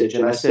a message,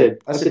 and I said,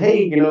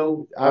 hey,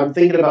 I'm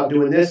thinking about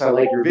doing this. I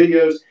like your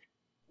videos.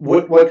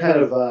 What kind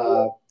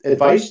of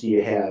advice do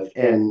you have?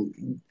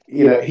 And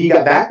he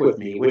got back with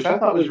me, which I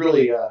thought was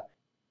really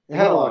it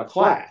had a lot of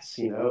class,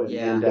 Yeah.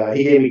 and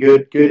he gave me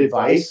good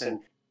advice,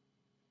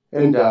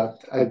 and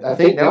I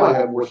think now I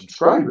have more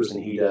subscribers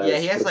than he Yeah, he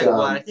does. has But like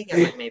what? I think he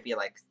has like maybe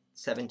like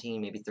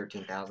 17, maybe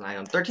 13,000. I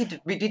don't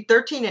know.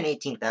 13 and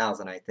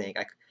 18,000, I think.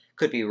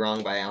 Could be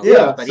wrong by ounces,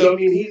 yeah, but so I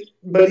he mean,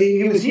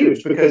 he was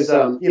huge because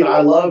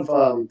I love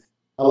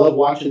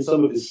watching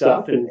some of his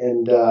stuff, and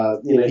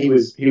he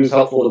was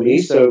helpful to me.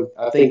 So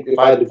I think if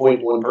I had to point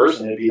to one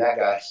person, it'd be that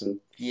guy. So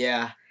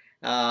yeah.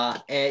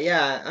 And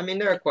yeah, I mean,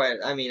 there are quite,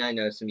 I mean, I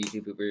know some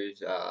YouTube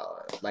poopers,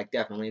 like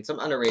definitely, and some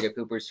underrated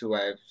poopers who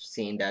I've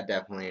seen that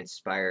definitely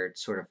inspired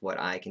sort of what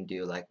I can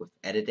do, like with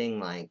editing.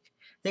 Like,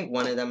 I think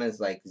one of them is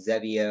like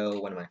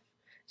Zevio, one of my,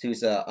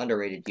 who's a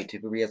underrated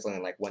YouTuber. He has only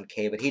like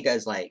 1K, but he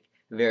does like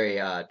very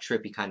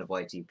trippy kind of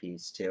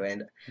YTPs too.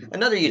 And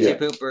another YouTube yeah,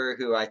 pooper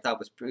who I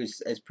thought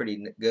is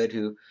pretty good,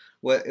 who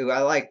I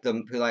like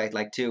them, who I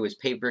like too, is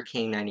Paper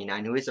King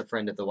 99, who is a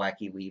friend of the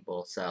Wacky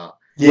Weeble. So.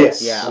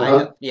 yes, Yeah, I know.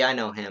 uh-huh, Yeah, I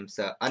know him.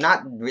 So I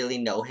not really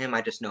know him.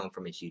 I just know him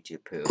from his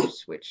YouTube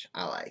poops, which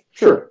I like.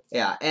 sure.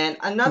 Yeah, and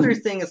another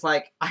thing is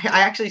like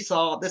I actually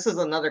saw this is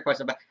another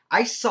question, but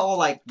I saw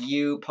like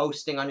you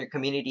posting on your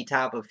community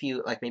tab a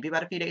few like maybe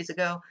about a few days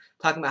ago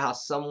talking about how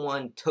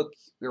someone took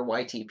your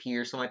YTP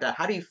or something like that.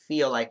 How do you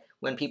feel like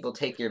when people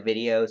take your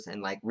videos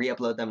and like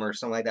re-upload them or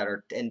something like that,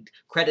 or and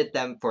credit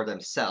them for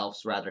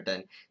themselves rather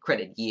than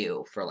credit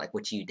you for like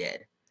what you did?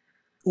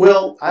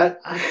 Well,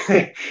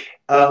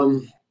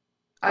 um,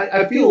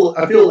 I feel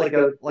like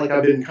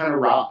I've been kind of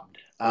robbed.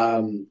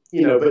 But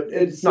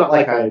it's not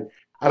like I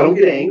don't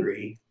get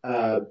angry,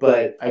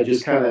 but I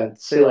just kind of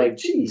say like,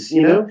 geez,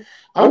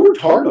 I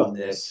worked hard on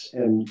this,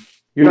 and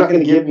you're not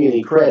going to give me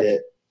any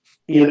credit.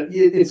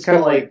 It's kind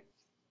of like,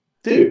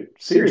 dude,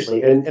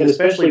 seriously, and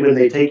especially when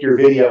they take your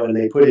video and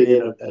they put it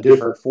in a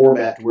different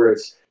format where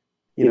it's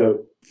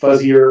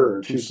fuzzier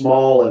or too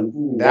small, and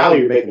now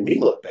you're making me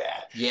look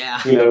bad.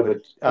 Yeah.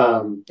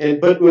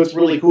 But what's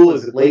really cool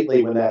is that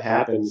lately when that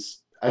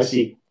happens, I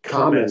see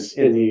comments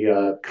in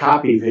the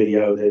copy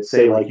video that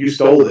say like, you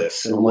stole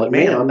this, and I'm like,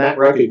 man, I'm that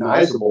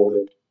recognizable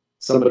that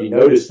somebody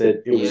noticed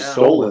that it was Yeah.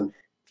 stolen.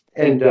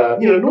 And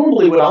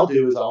normally what I'll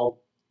do is I'll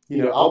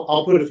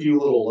put a few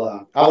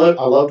little I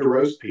love to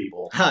roast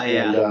people, Oh and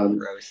yeah.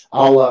 Gross.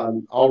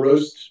 I'll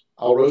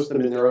roast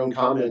them in their own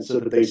comments so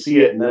that they see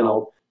it, and then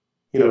I'll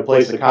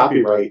place a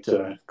copyright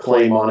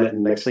claim on it,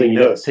 and next thing you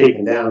know, it's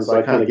taken down. So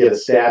I kind of get a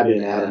stab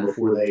in at them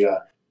Yeah.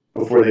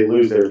 before they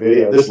lose their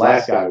video. This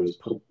last guy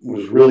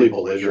was really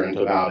belligerent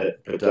about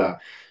it, but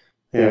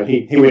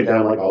he went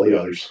down like all the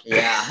others.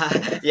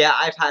 Yeah, yeah,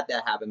 I've had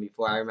that happen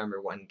before. I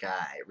remember one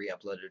guy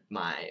re-uploaded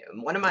my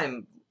one of my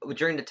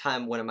during the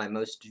time one of my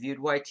most viewed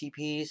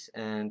YTPs,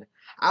 and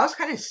I was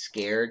kind of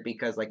scared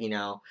because like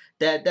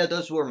that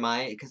those were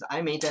my because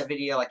I made that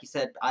video like you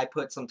said I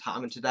put some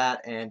time into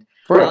that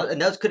Right.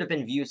 and those could have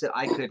been views that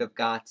I could have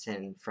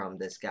gotten from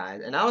this guy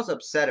and I was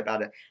upset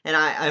about it and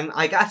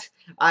I got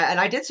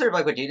I did sort of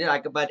like what you did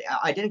but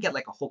I didn't get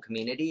like a whole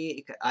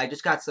community. I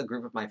just got a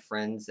group of my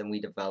friends and we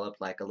developed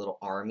like a little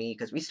army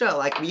because we still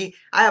like we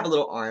I have a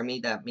little army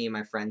that me and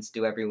my friends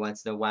do every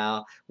once in a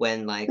while Yeah.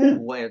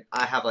 when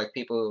I have like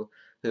people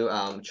who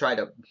try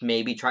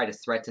to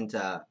threaten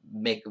to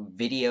make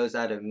videos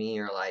out of me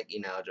or like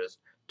just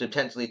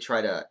potentially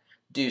try to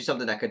do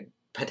something that could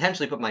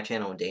potentially put my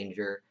channel in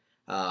danger.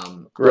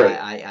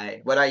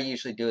 Right. What I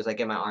usually do is I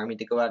get my army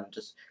to go out and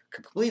just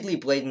completely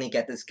blatantly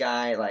get this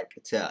guy like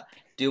to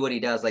do what he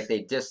does. Like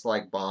they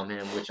dislike bomb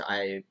him, which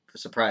I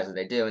surprised that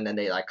they do, and then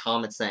they like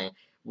comment saying,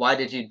 "Why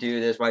did you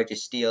do this? Why did you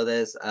steal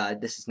this?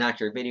 This is not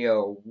your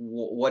video.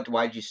 What?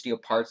 Why did you steal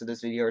parts of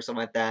this video or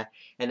something like that?"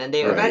 And then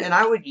Right. and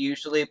I would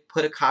usually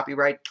put a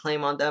copyright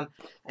claim on them.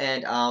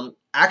 And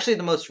actually,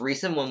 the most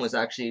recent one was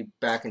actually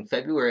back in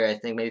February, I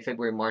think, maybe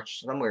February,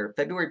 March, somewhere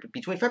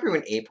between February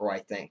and April, I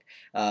think.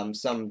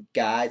 Some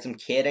guy, some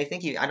kid,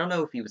 I don't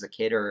know if he was a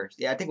kid or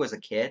yeah, I think it was a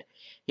kid.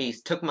 He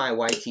took my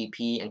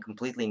YTP and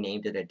completely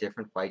named it a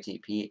different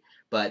YTP,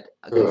 but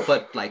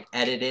Ugh. like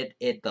edited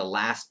it the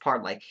last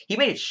part, like he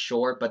made it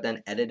short, but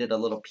then edited a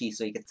little piece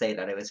so you could say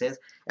that it was his.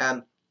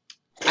 Um,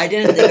 I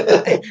didn't think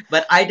about it,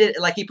 but I did.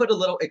 Like he put a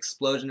little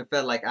explosion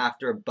effect, like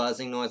after a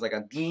buzzing noise, like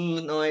a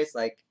noise,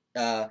 like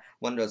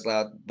one of those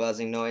loud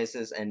buzzing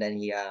noises, and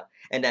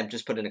then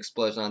just put an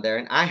explosion on there.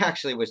 And I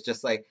actually was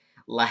just like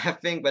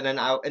laughing, but then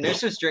and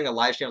this was during a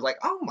live stream. I was like,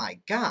 oh my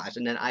gosh!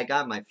 And then I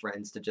got my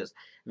friends to just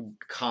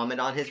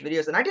comment on his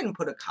videos, and I didn't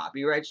put a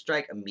copyright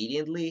strike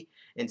immediately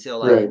until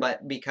like, Right.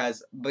 but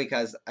because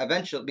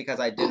eventually because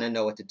I didn't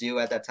know what to do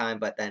at that time,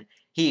 but then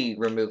he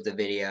removed the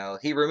video.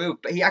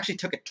 He actually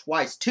took it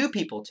twice. Two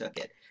people took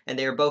it, and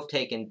they were both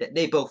taken.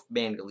 They both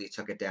manually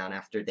took it down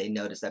after they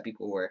noticed that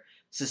people were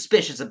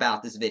suspicious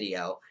about this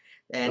video.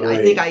 And I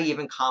think Right. I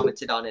even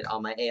commented on it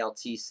on my ALT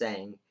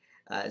saying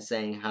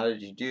how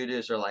did you do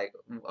this or like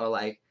or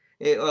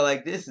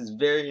like this is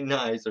very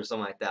nice or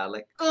something like that.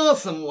 Like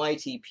awesome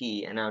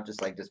YTP, and I'll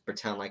just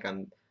pretend like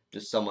I'm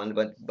just someone,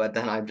 but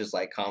then I just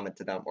like comment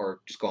to them or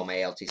just go on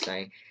my ALT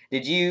saying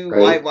did you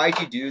Right. why'd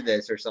you do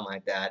this or something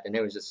like that and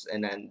it was just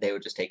and then they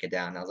would just take it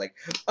down and I was like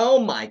oh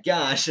my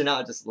gosh and I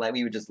would just like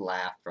we would just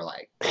laugh for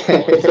like a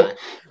long time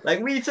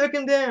like we took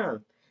him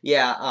down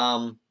yeah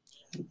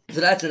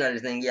so that's another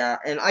thing yeah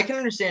and I can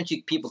understand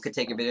people could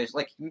take your videos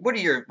like what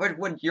your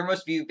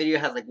most viewed video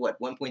has like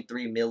what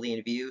 1.3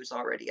 million views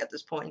already at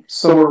this point.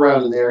 Somewhere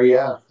around in there,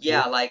 yeah.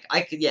 Yeah, like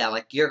I could. Yeah,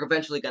 like you're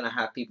eventually gonna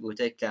have people who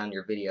take down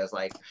your videos,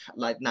 like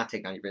not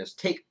take down your videos,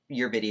 take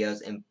your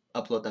videos and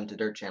upload them to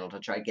their channel to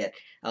try to get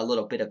a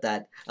little bit of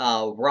that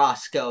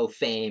Roscoe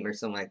fame or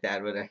something like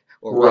that,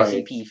 or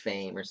Right. YTP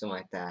fame or something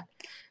like that.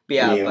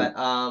 Yeah.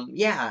 But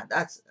yeah,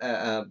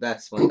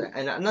 that's one thing.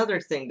 And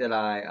another thing that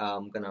I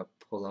gonna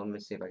pull on. Let me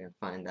see if I can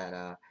find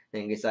that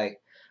thing. It's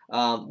like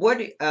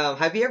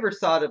have you ever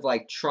thought of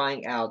like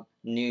trying out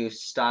new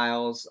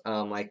styles,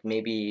 like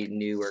maybe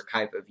newer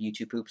type of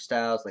YouTube poop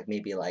styles, like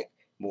maybe like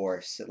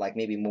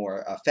maybe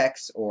more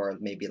effects or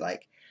maybe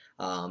like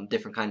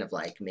different kind of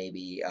like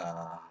maybe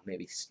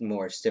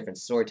more different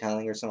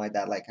storytelling or something like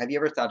that. Like, have you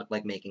ever thought of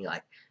like making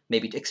like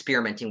maybe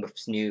experimenting with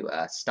new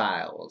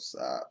styles,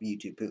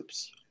 YouTube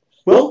poops?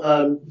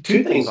 Well,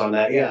 two things on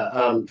that.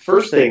 Yeah.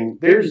 First thing,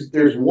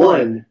 there's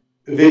one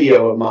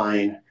video of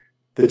mine,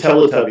 the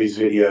Teletubbies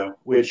video,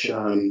 which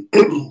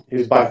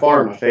is by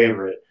far my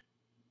favorite.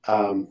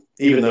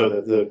 Even though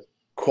the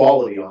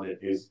quality on it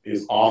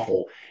is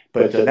awful,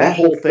 but that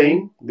whole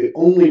thing, the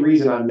only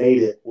reason I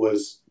made it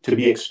was to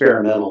be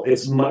experimental.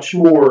 It's much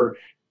more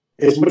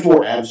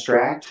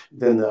abstract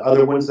than the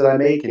other ones that I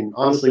make, and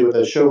honestly, with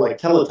a show like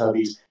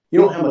Teletubbies,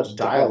 you don't have much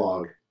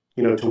dialogue,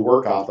 to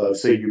work off of,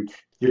 so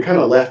you're kind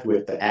of left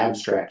with the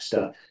abstract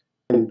stuff.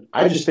 And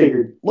I just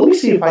figured, let me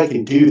see if I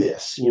can do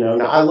this. Now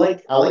I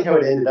like how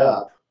it ended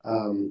up.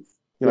 I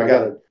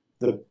got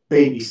the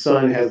baby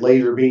son has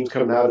laser beams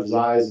coming out of his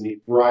eyes, and he's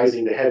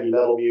rising to heavy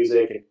metal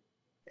music,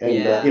 and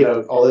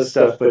Yeah, all this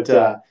stuff. But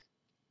I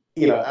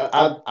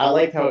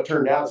liked how it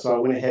turned out, so I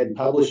went ahead and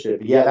published it.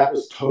 But yeah, that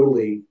was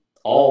totally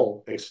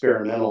all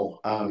experimental.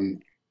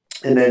 And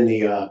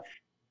then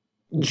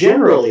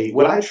generally,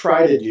 what I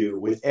try to do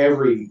with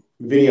every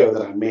video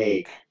that I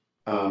make,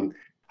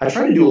 I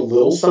try to do a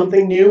little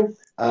something new.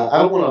 I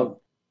don't want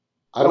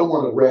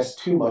to rest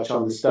too much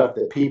on the stuff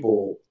that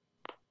people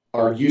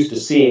are used to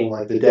seeing,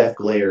 like the death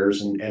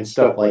glares and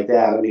stuff like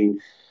that. I mean,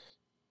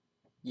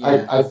 I,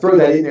 yeah, I throw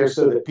that in there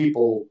so that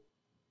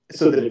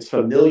it's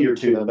familiar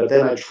to them, but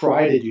then I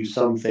try to do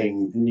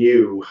something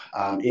new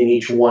in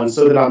each one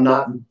so that I'm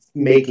not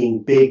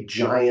making big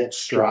giant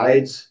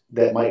strides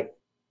that might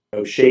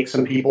shake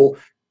some people.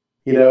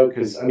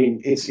 Because I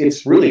mean,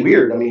 it's really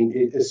weird. I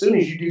mean, as soon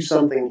as you do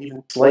something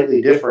even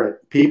slightly different,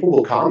 people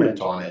will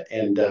comment on it,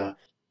 and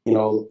you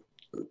know,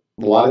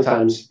 a lot of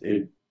times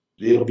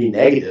it'll be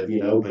negative,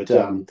 but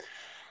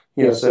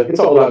so it's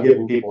all about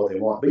giving people what they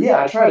want. But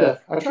yeah, I try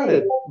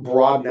to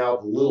broaden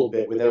out a little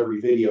bit with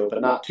every video,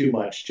 but not too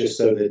much, just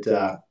so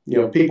that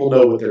people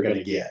know what they're going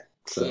to get.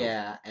 So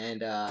Yeah,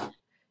 and I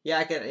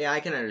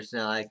can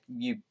understand. Like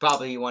you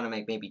probably want to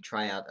make maybe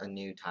try out a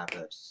new type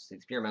of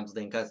experimental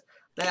thing because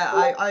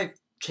I've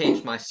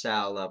changed my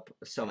style up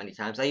so many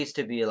times. I used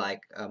to be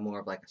like more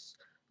of like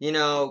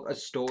a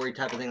story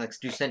type of thing, like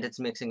do sentence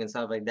mixing and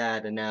stuff like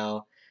that, and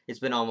now it's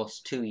been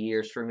almost 2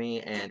 years for me,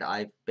 and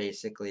I've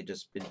basically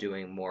just been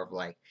doing more of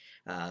like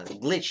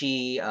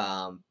glitchy,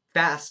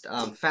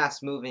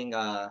 fast moving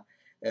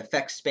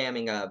effect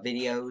spamming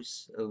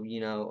videos,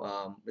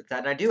 with that.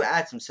 And I do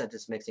add some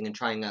sentence mixing and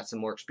trying out some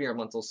more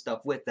experimental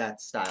stuff with that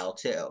style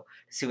too, to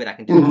see what I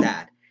can do with mhm.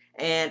 that.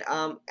 And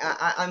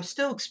I'm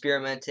still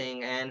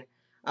experimenting, and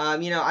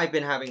I've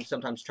been having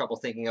sometimes trouble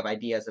thinking of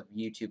ideas of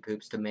YouTube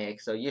poops to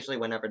make. So usually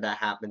whenever that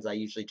happens, I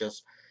usually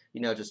just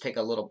take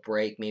a little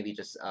break, maybe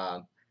just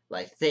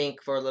like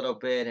think for a little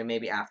bit, and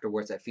maybe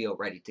afterwards I feel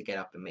ready to get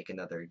up and make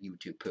another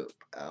YouTube poop.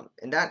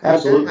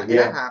 Absolutely, And that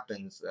yeah.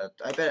 happens.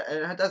 I bet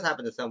and it does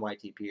happen to some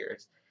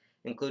YTPers,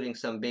 including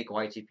some big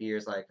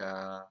YTPers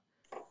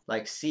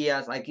like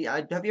CS. Have you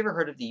ever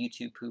heard of the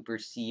YouTube pooper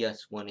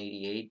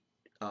CS188?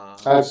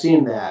 I've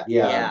seen that.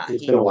 Yeah, Yeah,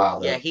 it's been a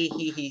while yeah though.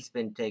 he's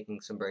been taking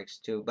some breaks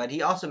too, but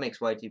he also makes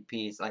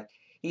YTPs. Like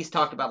he's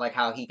talked about like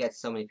how he gets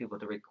so many people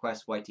to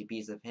request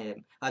YTPs of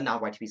him,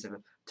 not YTPs of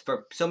him,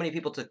 for so many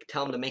people to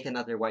tell him to make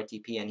another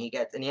YTP, and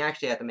he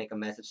actually had to make a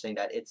message saying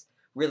that it's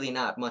really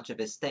not much of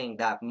his thing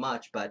that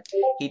much, but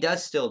he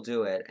does still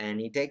do it, and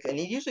he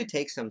usually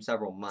takes him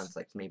several months,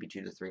 like maybe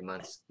 2 to 3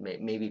 months,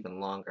 maybe even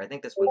longer. I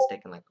think this one's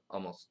taken like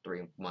almost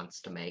 3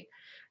 months to make,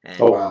 Oh and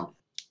wow.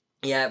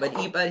 yeah, but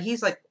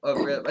he's like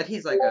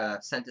a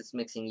sentence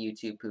mixing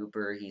YouTube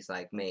pooper.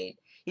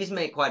 He's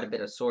made quite a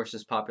bit of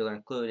sources popular,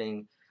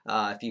 including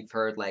if you've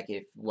heard like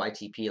if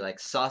YTP like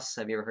sus.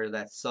 Have you ever heard of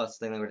that sus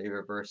thing where they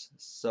reverse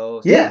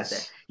so something like that?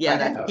 Yes, Yeah, I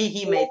that have.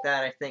 he made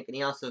that I think, and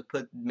he also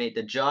made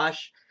the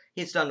Josh.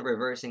 He's done the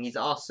reversing. He's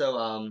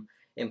also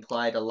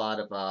implied a lot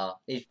of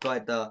he's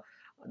implied the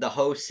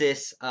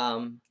hostess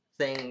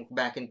thing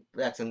back in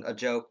that's a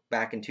joke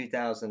back in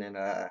 2000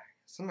 and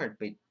somewhere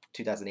between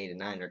 2008 and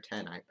 9 or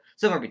 10. I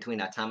somewhere between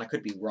that time. I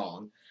could be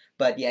wrong,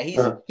 but yeah,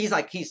 Uh, he's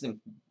like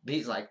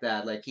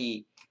that.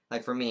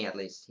 Like for me at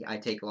least, I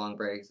take long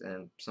breaks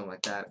and something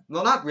like that.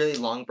 Well, not really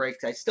long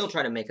breaks. I still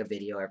try to make a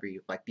video every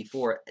like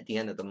before at the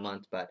end of the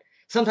month, but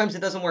sometimes it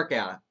doesn't work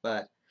out.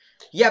 But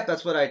yep,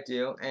 that's what I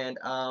do. And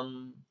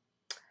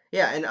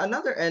yeah,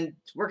 and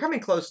we're coming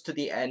close to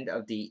the end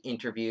of the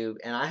interview,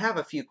 and I have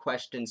a few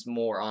questions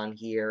more on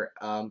here.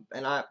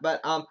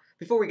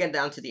 Before we get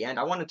down to the end,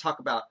 I want to talk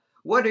about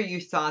what are your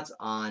thoughts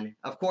on.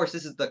 Of course,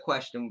 this is the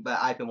question, but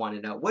I've been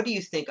wanting to know. What do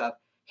you think of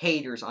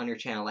haters on your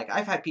channel? Like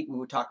I've had people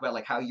who talk about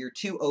like how you're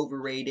too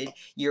overrated.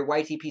 Your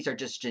YTPs are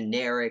just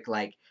generic.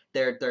 Like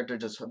they're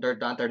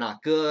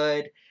not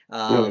good.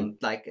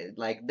 okay.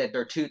 Like that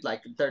they're too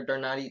they're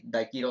not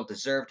like you don't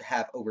deserve to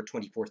have over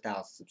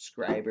 24,000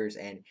 subscribers,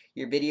 and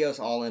your videos,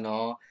 all in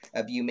all,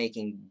 of you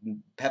making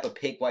Peppa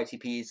Pig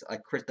YTPs,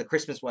 like the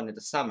Christmas one and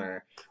the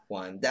summer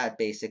one, that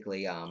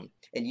basically and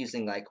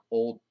using like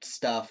old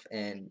stuff,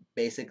 and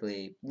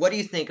basically, what do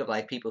you think of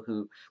like people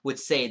who would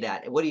say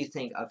that? What do you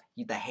think of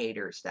the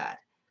haters that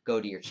go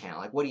to your channel?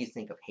 Like, what do you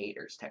think of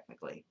haters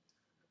technically?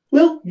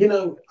 Well,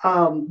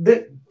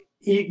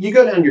 you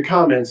go down your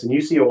comments and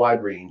you see a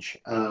wide range.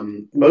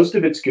 Most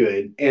of it's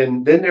good,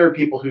 and then there are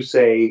people who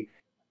say,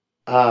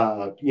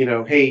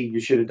 hey, you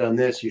should have done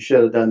this, you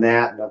should have done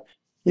that. And,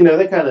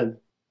 they kind of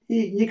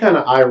you kind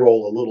of eye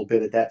roll a little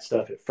bit at that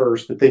stuff at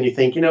first, but then you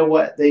think, you know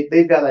what,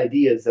 they've got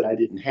ideas that I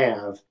didn't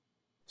have.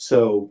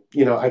 So,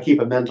 I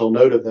keep a mental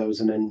note of those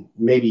and then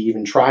maybe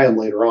even try them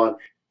later on.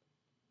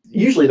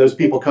 Usually those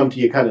people come to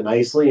you kind of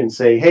nicely and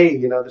say, hey,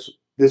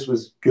 this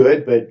was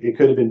good, but it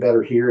could have been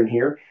better here and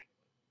here.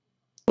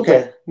 Yeah,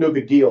 Okay, no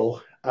big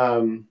deal.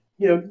 Then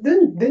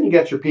you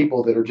got your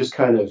people that are just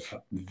kind of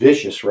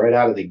vicious right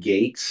out of the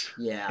gates.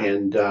 yeah,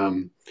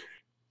 And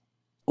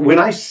when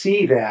I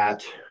see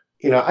that,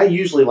 I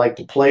usually like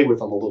to play with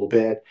them a little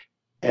bit.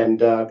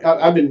 And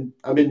I've been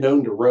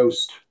known to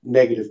roast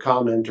negative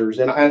commenters,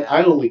 and yeah,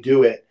 I only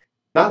do it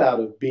not out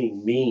of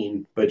being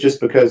mean, but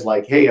just because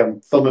like, hey, I'm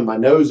thumbing my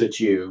nose at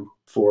you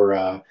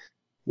for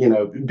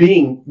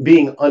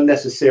being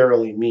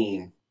unnecessarily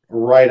mean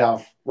right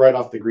off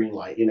the green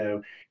light,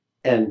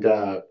 and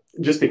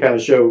just to kind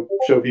of show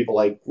people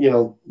like,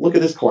 look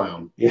at this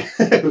clown.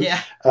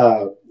 yeah.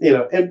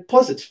 And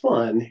plus it's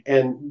fun,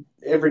 and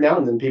every now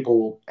and then people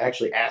will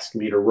actually ask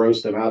me to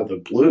roast them out of the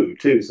blue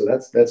too, so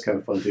that's kind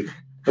of fun too.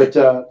 But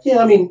yeah,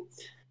 I mean,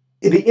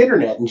 the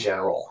internet in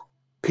general,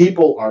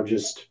 people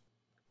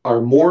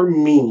are more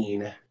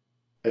mean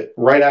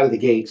right out of the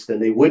gates than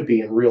they would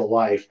be in real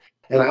life.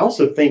 And I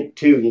also think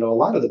too, a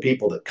lot of the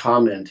people that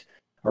comment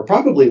are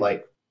probably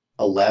like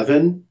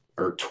 11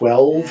 or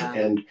 12, Yeah.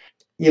 and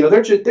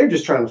they're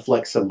just trying to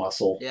flex some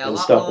muscle Yeah, a and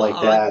lot. stuff like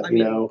that. I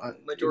mean,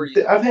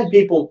 majority. I've had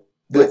people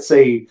What? that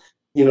say,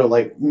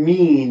 like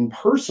mean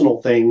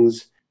personal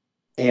things.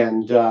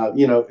 And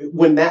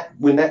when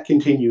that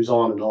continues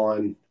on and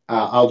on,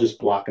 I'll just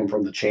block them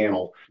from the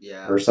channel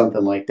Yeah. or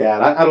something like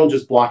that. I don't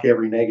just block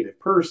every negative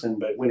person,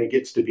 but when it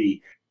gets to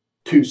be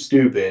too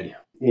stupid,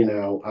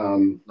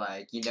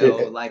 Like,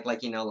 it,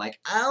 like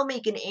I'll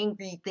make an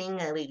angry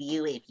thing out of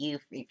you if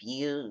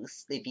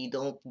you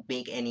don't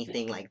make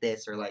anything like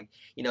this, or like,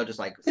 just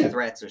like yeah.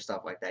 threats or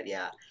stuff like that.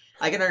 Yeah.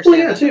 I can Well, understand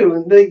yeah, that though.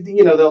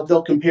 too. And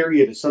they'll compare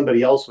you to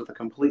somebody else with a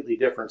completely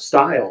different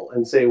style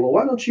and say, well,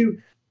 why don't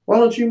you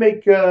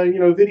make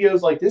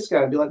videos like this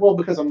guy? And be like, well,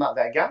 because I'm not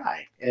that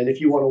guy. And if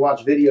you want to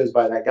watch videos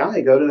by that guy,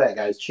 go to that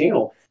guy's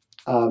channel.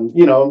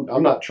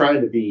 I'm not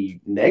trying to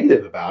be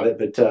negative about it,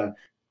 but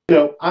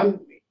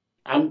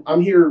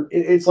I'm here.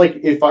 It's like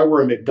if I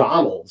were a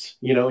McDonald's,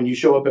 and you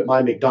show up at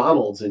my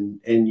McDonald's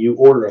and you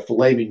order a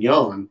filet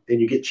mignon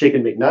and you get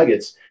chicken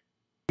McNuggets.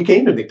 You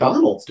came to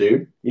McDonald's,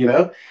 dude.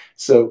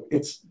 So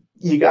it's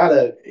you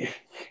gotta,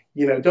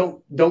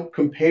 don't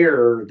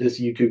compare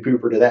this YouTube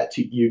pooper to that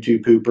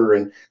YouTube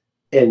pooper,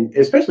 and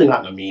especially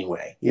not in a mean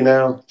way.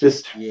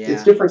 Just it's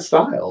Yeah. different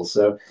styles.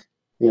 So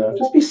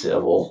just be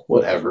civil,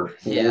 whatever.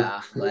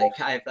 Yeah, like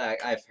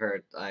I've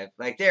heard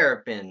there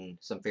have been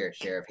some fair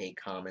share of hate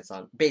comments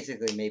on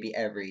basically maybe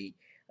every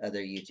other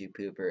YouTube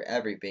pooper,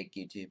 every big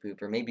YouTube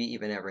pooper, maybe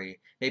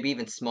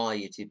even small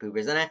YouTube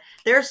poopers, and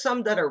there are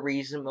some that are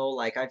reasonable.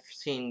 Like I've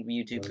seen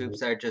YouTube poops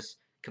that are just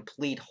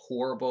complete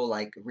horrible,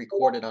 like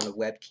recorded on a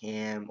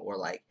webcam, or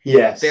like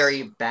Yes,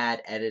 very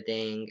bad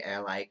editing,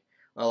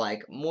 or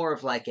like more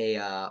of like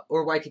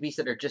or YTPs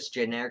that are just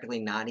generically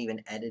not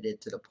even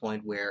edited to the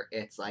point where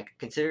it's like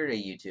considered a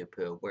YouTube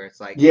poo, where it's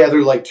like, yeah,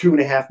 they're like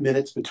 2.5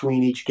 minutes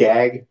between each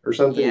gag or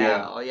something. yeah,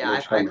 Yeah, oh I yeah, know what I've, you're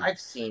I've talking about. I've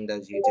seen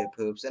those YouTube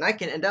poops,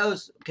 and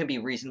those can be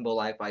reasonable,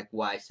 like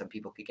why some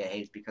people could get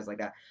hated because like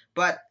that.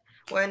 But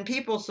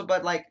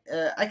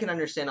I can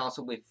understand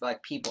also with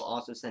like people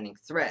also sending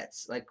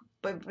threats,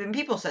 but when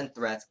people send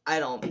threats, I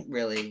don't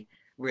really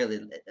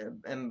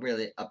am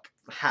really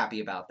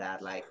happy about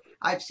that. Like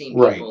I've seen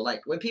Right, people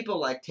like when people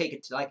like take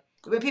it to like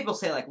when people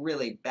say like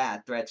really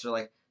bad threats, or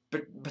like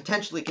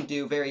potentially can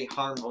do very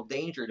harmful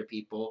danger to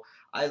people.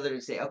 I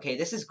literally say, okay,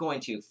 this is going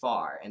too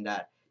far, and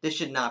that this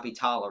should not be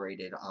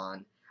tolerated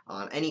on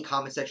any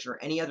comment section or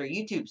any other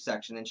YouTube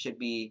section, and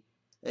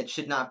it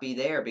should not be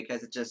there,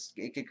 because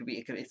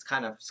it's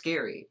kind of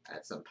scary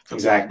at sometimes.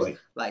 exactly.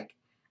 Like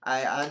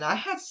I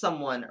had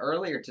someone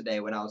earlier today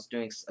when I was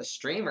doing a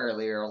stream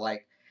earlier,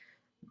 like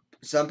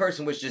some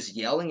person was just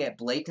yelling at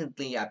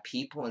blatantly at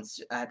people and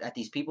at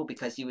these people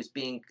because he was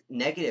being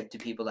negative to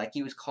people. Like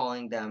he was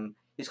calling them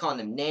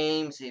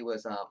names. He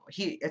was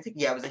he I think,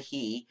 yeah, it was a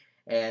he.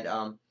 And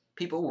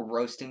people were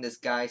roasting this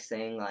guy,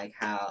 saying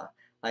how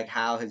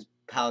his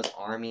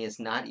army is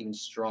not even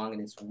strong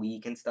and it's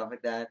weak and stuff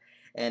like that.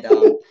 And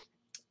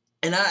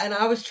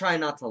I was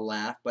trying not to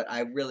laugh, but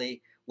I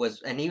really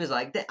was. And he was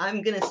like,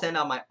 "I'm gonna send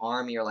out my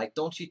army," or like,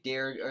 "Don't you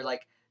dare," or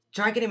like,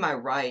 "Try getting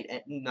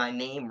my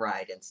name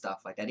right and stuff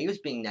like that." He was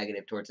being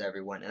negative towards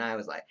everyone, and I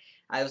was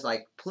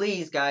like,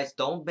 "Please, guys,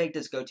 don't make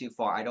this go too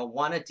far. I don't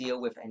want to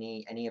deal with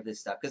any of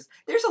this stuff, because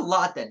there's a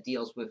lot that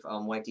deals with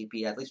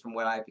YTP, at least from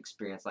what I've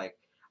experienced. Like,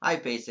 I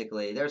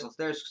basically there's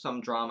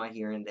some drama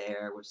here and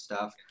there with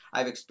stuff.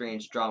 I've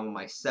experienced drama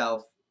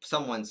myself.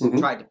 Someone's Hmm.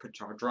 tried to put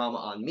drama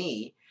on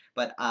me,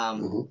 but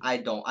Hmm.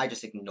 I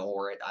just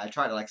ignore it. I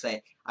try to like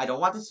say, I don't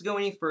want this to go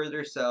any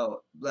further,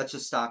 so let's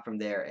just stop from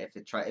there if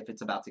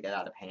it's about to get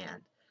out of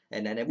hand.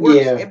 And then Yeah,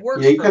 it yeah,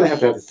 works you for kind of have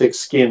to have me. a thick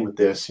skin with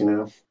this.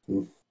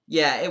 Mm.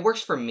 Yeah, it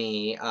works for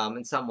me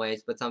in some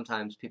ways, but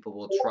sometimes people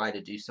will try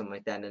to do something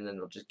like that, and then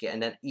they'll just get,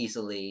 and then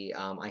easily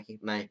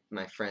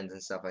my friends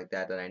and stuff like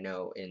that I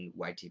know in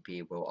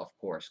YTP will of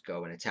course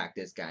go and attack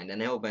this guy, and then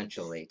he'll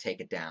eventually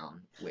take it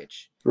down.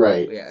 Which,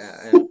 Right.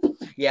 yeah,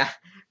 yeah,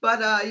 but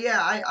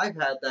yeah, I've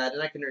had that,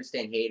 and I can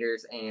understand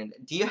haters. And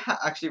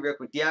actually, real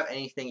quick, do you have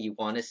anything you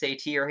want to say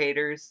to your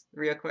haters,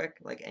 real quick,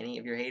 like any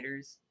of your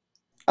haters?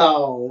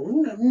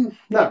 Oh,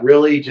 not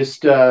really.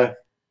 Just I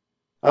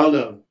don't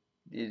know.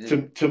 You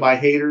just, To my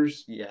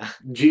haters, yeah.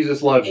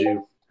 Jesus loves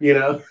you.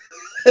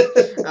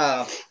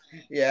 Oh,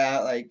 yeah,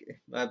 like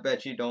I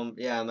bet you don't.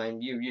 Yeah, I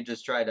mean, you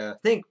just try to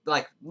think,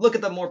 like, look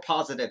at the more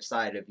positive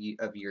side of your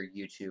of your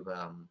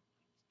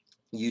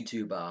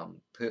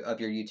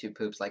YouTube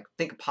poops. Like,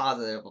 think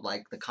positive,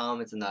 like the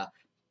comments and the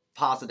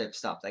positive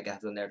stuff that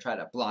gets in there. Try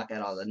to block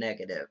out all the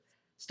negative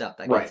stuff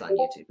that gets Right. on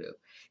YouTube poop.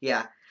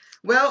 Yeah.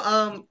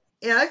 Well,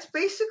 yeah, that's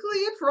basically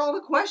it for all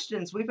the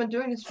questions. We've been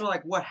doing this for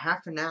like what,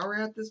 half an hour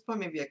at this point,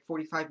 maybe like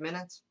 45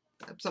 minutes,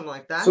 something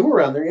like that. Somewhere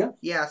around there, yeah.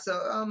 Yeah, so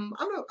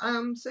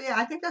so yeah,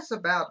 I think that's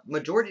about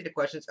majority of the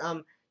questions.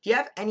 Do you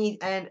have any?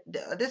 And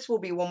this will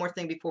be one more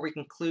thing before we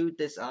conclude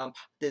this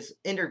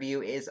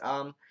interview. Is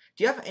do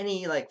you have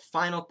any like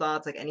final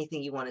thoughts, like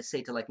anything you want to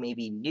say to like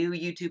maybe new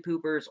YouTube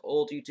poopers,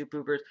 old YouTube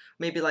poopers,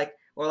 maybe like,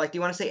 or like, do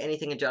you want to say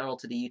anything in general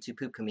to the YouTube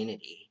poop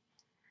community?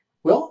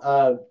 Well,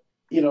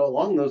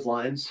 along those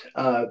lines,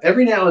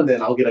 every now and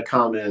then I'll get a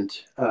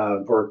comment,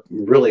 or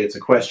really it's a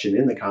question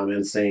in the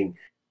comments saying,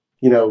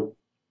 you know,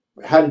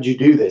 how did you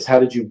do this? How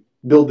did you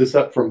build this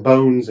up from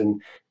bones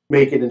and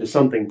make it into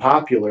something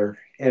popular.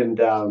 And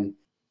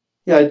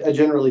yeah, I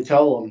generally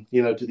tell them,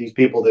 to these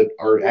people that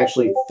are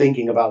actually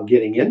thinking about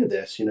getting into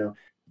this,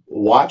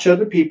 watch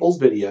other people's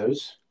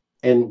videos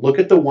and look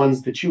at the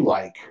ones that you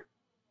like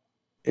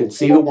and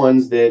see the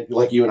ones that,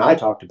 like you and I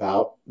talked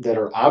about, that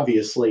are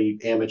obviously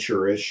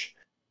amateurish,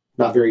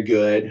 not very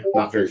good,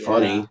 not very Yeah.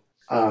 funny,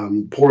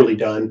 poorly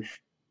done.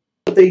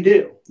 What they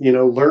do,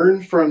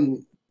 learn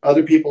from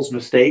other people's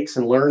mistakes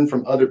and learn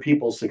from other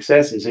people's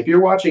successes. If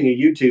you're watching a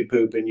YouTube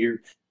poop and your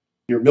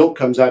milk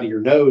comes out of your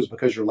nose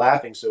because you're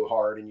laughing so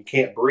hard and you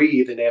can't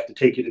breathe and they have to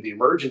take you to the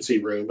emergency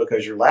room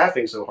because you're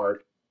laughing so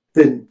hard,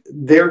 then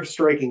they're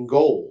striking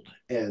gold.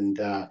 And,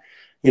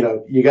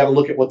 you got to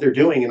look at what they're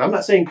doing. And I'm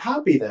not saying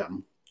copy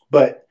them,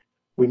 but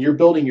when you're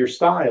building your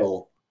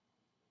style,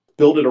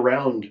 build it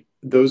around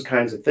those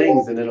kinds of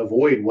things and then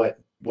avoid what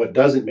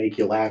doesn't make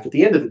you laugh. At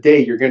the end of the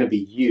day, you're going to be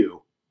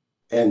you.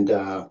 And,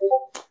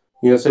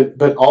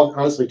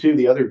 honestly too,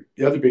 the other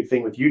big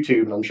thing with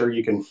YouTube, and I'm sure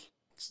you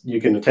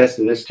can attest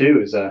to this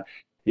too, is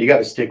you got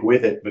to stick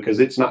with it because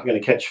it's not going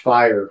to catch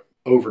fire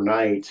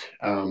overnight.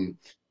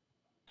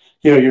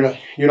 You're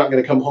not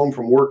going to come home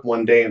from work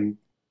one day and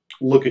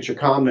look at your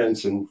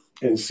comments and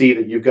see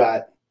that you've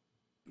got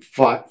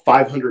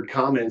 500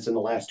 comments in the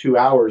last 2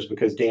 hours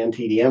because Dan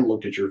TDM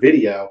looked at your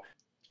video.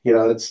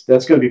 That's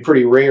going to be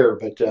pretty rare.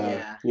 But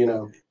Yeah.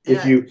 And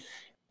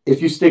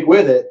if you stick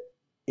with it,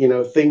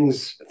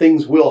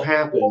 things will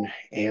happen.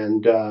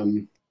 And but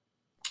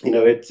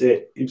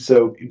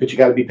you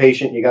got to be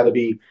patient.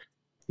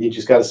 You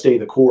just got to stay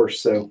the course.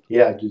 So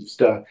yeah,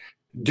 just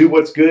do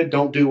what's good,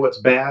 don't do what's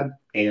bad,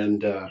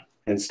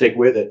 and stick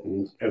with it,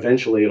 and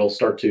eventually it'll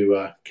start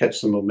to catch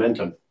some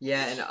momentum.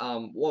 Yeah,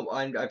 and well,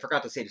 I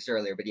forgot to say this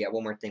earlier, but yeah,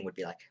 one more thing would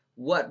be like,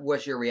 what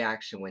was your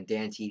reaction when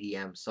Dan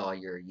TDM saw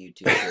your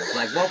YouTube video?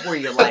 Like, what were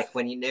you like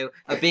when you knew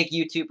a big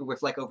YouTuber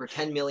with like over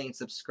 10 million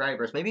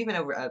subscribers, maybe even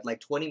over like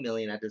 20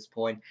 million at this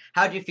point?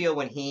 How did you feel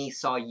when he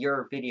saw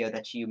your video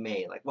that you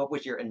made? Like, what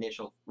was your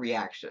initial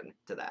reaction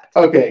to that?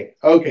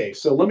 Okay.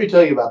 So let me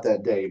tell you about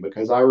that day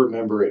because I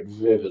remember it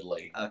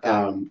vividly.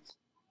 Okay.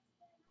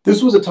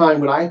 This was a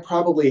time when I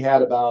probably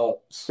had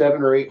about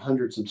 700 or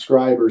 800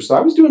 subscribers. So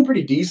I was doing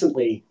pretty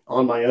decently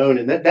on my own.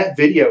 And that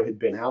video had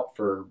been out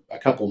for a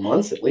couple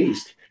months at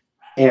least.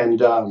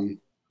 And I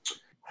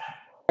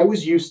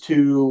was used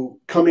to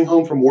coming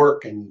home from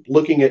work and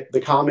looking at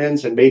the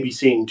comments and maybe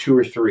seeing two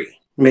or three,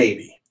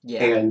 maybe.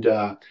 Yeah.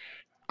 And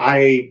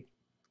I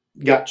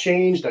got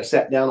changed. I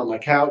sat down on my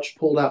couch,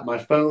 pulled out my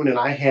phone, and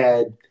I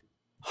had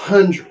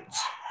hundreds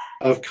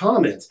of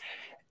comments.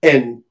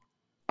 And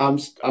I'm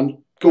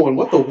going,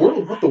 what the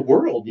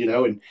world,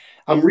 and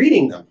I'm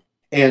reading them.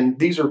 And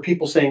these are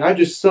people saying, I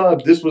just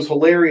subbed, this was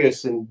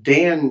hilarious, and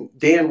Dan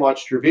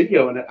watched your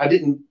video. And I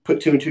didn't put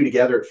two and two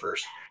together at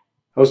first.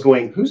 I was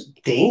going, who's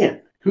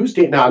Dan?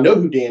 Now I know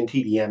who Dan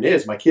TDM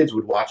is. My kids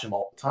would watch him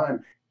all the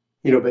time.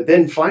 But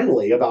then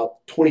finally,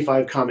 about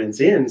 25 comments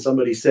in,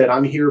 somebody said,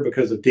 I'm here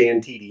because of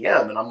Dan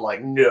TDM. And I'm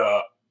like,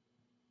 no.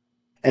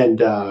 And,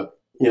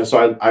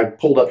 so I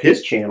pulled up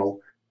his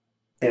channel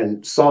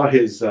and saw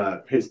his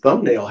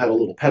thumbnail had a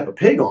little Peppa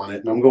Pig on it.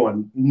 And I'm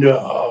going,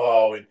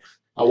 no. And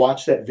I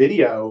watched that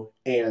video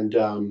and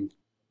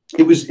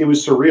it was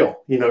surreal.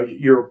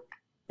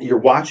 You're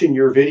watching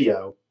your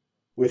video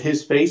with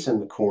his face in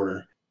the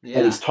corner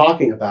and he's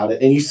talking about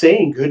it and he's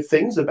saying good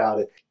things about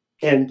it.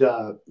 And,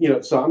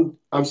 so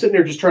I'm sitting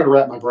there just trying to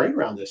wrap my brain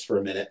around this for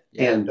a minute.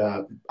 Yeah. And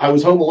I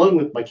was home alone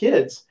with my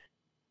kids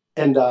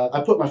and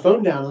I put my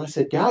phone down and I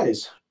said,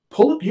 guys,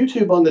 pull up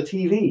YouTube on the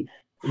TV.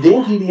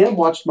 Dan TDM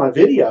watched my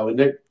video and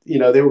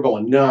they were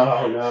going,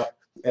 no.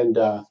 And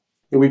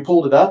we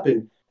pulled it up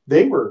and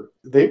they were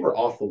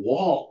off the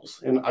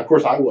walls. And of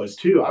course I was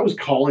too. I was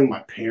calling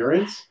my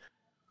parents,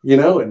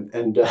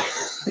 and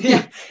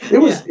Yeah.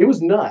 it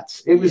was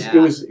nuts. It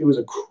was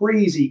a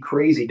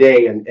crazy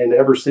day. And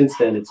ever since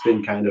then it's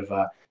been kind of,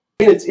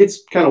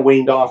 it's kind of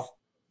waned off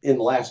in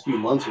the last few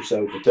months or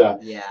so, but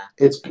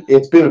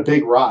it's been a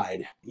big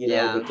ride,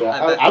 but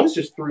I was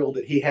just thrilled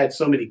that he had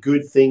so many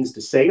good things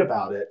to say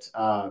about it,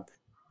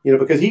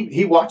 because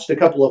he watched a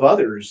couple of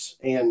others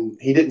and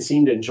he didn't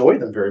seem to enjoy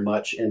them very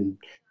much. And,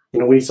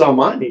 when he saw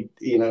mine,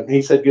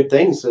 he said good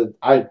things. So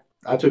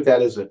I took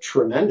that as a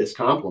tremendous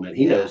compliment.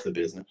 He knows the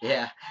business.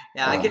 Yeah.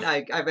 I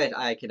bet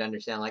I could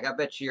understand. Like, I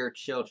bet your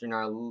children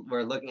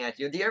were looking at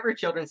you. Do your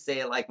children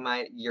say like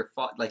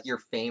you're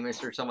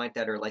famous or something like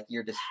that, or like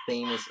you're this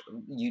famous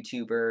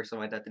YouTuber or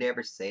something like that? Did they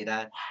ever say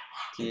that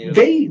to you?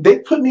 They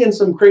put me in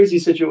some crazy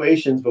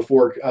situations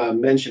before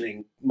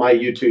mentioning my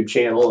YouTube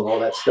channel and all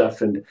that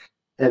stuff, and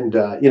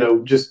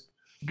just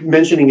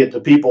mentioning it to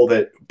people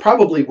that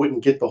probably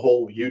wouldn't get the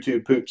whole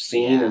YouTube poop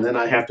scene, and then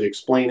I have to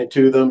explain it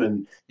to them,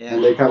 and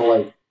they kind of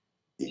like,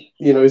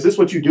 is this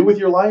what you do with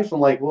your life? I'm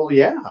like, well,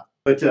 yeah,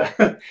 but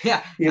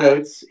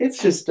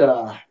it's just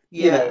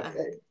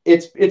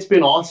it's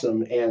been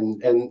awesome,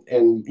 and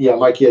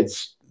my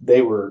kids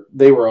they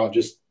were all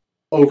just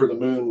over the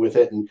moon with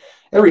it. And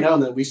every now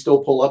and then we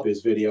still pull up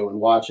his video and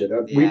watch it.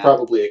 We Yeah.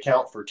 probably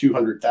account for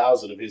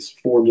 200,000 of his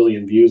 4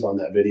 million views on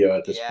that video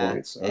at this Yeah,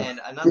 point. So and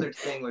another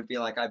thing would be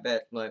like, I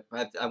bet, like,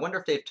 I wonder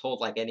if they've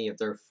told like any of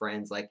their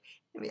friends, like,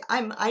 I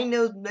mean, I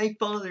know my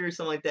father or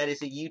something like that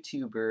is a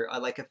YouTuber,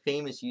 like a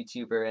famous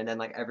YouTuber, and then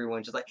like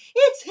everyone's just like,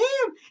 it's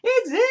him,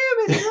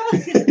 it's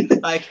Roscoe.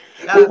 Like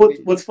that Well, would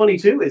be, what's funny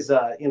too is,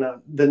 the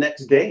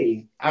next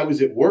day I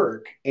was at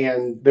work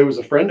and there was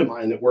a friend of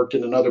mine that worked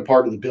in another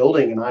part of the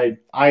building, and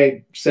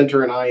I sent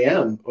her an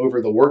IM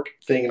over the work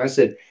thing, and I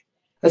said,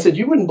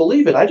 you wouldn't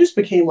believe it. I just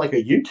became like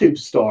a YouTube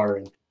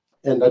star,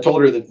 and I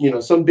told her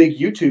that some big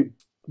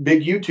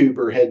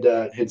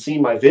YouTuber had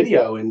seen my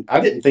video, and I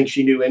didn't think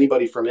she knew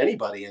anybody from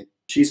anybody, and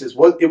she says,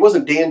 "What? It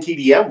wasn't Dan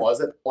TDM,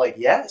 was it?" I'm like,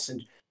 yes,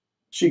 and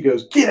she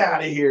goes, "Get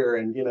out of here!"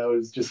 And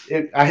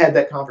I had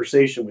that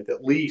conversation with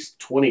at least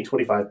 20,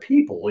 25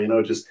 people,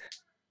 just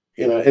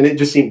and it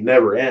just seemed to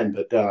never end.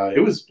 But it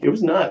was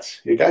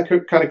nuts. It got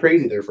kind of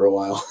crazy there for a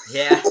while.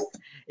 yeah.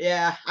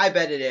 Yeah, I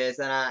bet it is,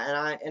 and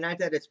I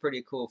bet it's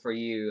pretty cool for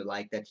you,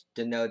 like that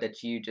to know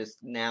that you just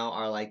now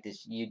are like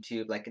this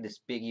YouTube, like this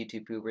big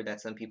YouTuber that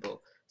some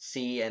people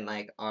see and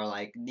like are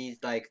like these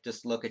like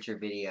just look at your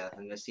videos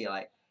and just see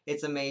like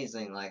it's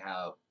amazing like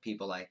how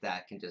people like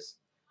that can just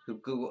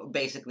who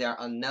basically are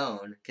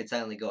unknown can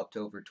suddenly go up to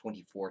over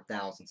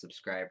 24,000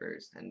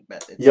 subscribers and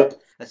bet Yep.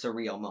 that's a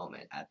real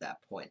moment at that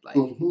point. Like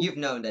Hmm. you've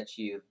known that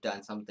you've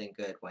done something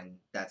good when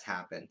that's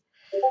happened.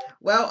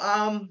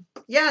 Well,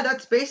 yeah,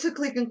 that's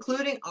basically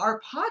concluding our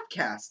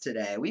podcast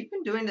today. We've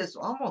been doing this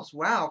almost,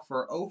 wow,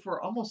 for over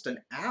almost an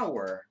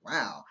hour.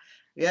 Wow.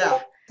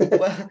 Yeah.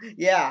 Well,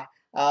 yeah.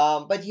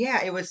 But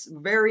yeah, it was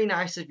very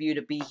nice of you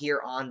to be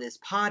here on this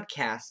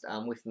podcast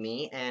with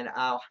me, and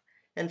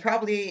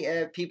probably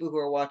people who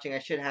are watching, I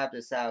should have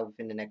this out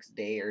within the next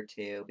day or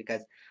two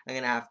because I'm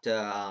gonna have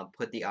to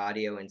put the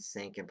audio in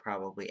sync and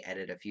probably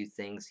edit a few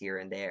things here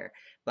and there.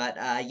 But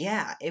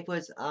yeah, it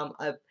was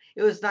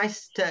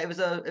nice to it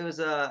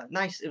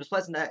was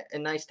pleasant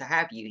and nice to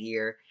have you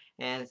here,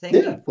 and thank Yeah.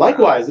 you for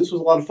Likewise, this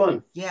was a lot of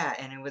fun. yeah,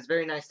 and it was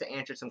very nice to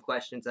answer some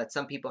questions that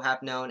some people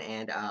have known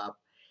and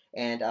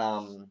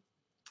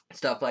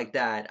stuff like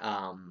that.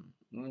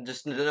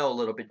 Just to know a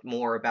little bit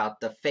more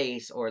about the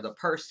face or the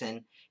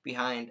person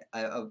behind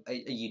a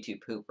YouTube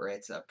pooper.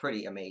 It's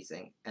pretty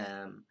amazing.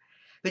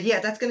 But yeah,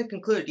 that's gonna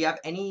conclude. Do you have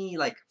any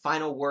like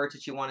final words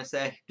that you want to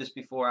say just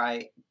before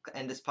I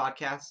end this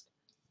podcast?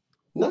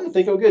 No, I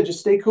think I'm good. Just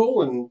stay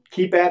cool and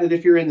keep at it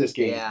if you're in this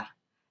game. Yeah.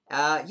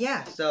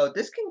 Yeah, so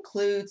this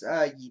concludes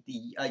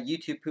the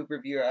YouTube poop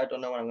review. I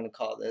don't know what I'm going to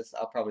call this.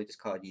 I'll probably just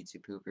call it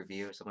YouTube poop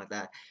review or something like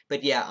that.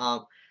 But yeah,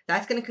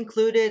 that's going to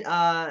conclude it.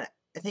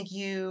 Thank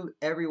you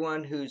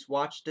everyone who's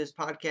watched this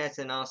podcast,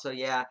 and also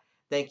yeah,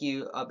 thank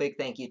you a big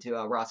thank you to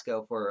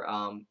Roscoe for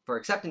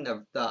accepting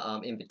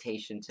the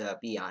invitation to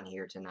be on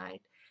here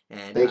tonight.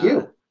 And Thank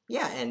you.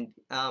 yeah, and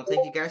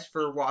thank you guys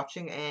for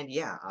watching, and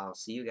yeah, I'll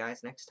see you guys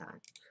next time.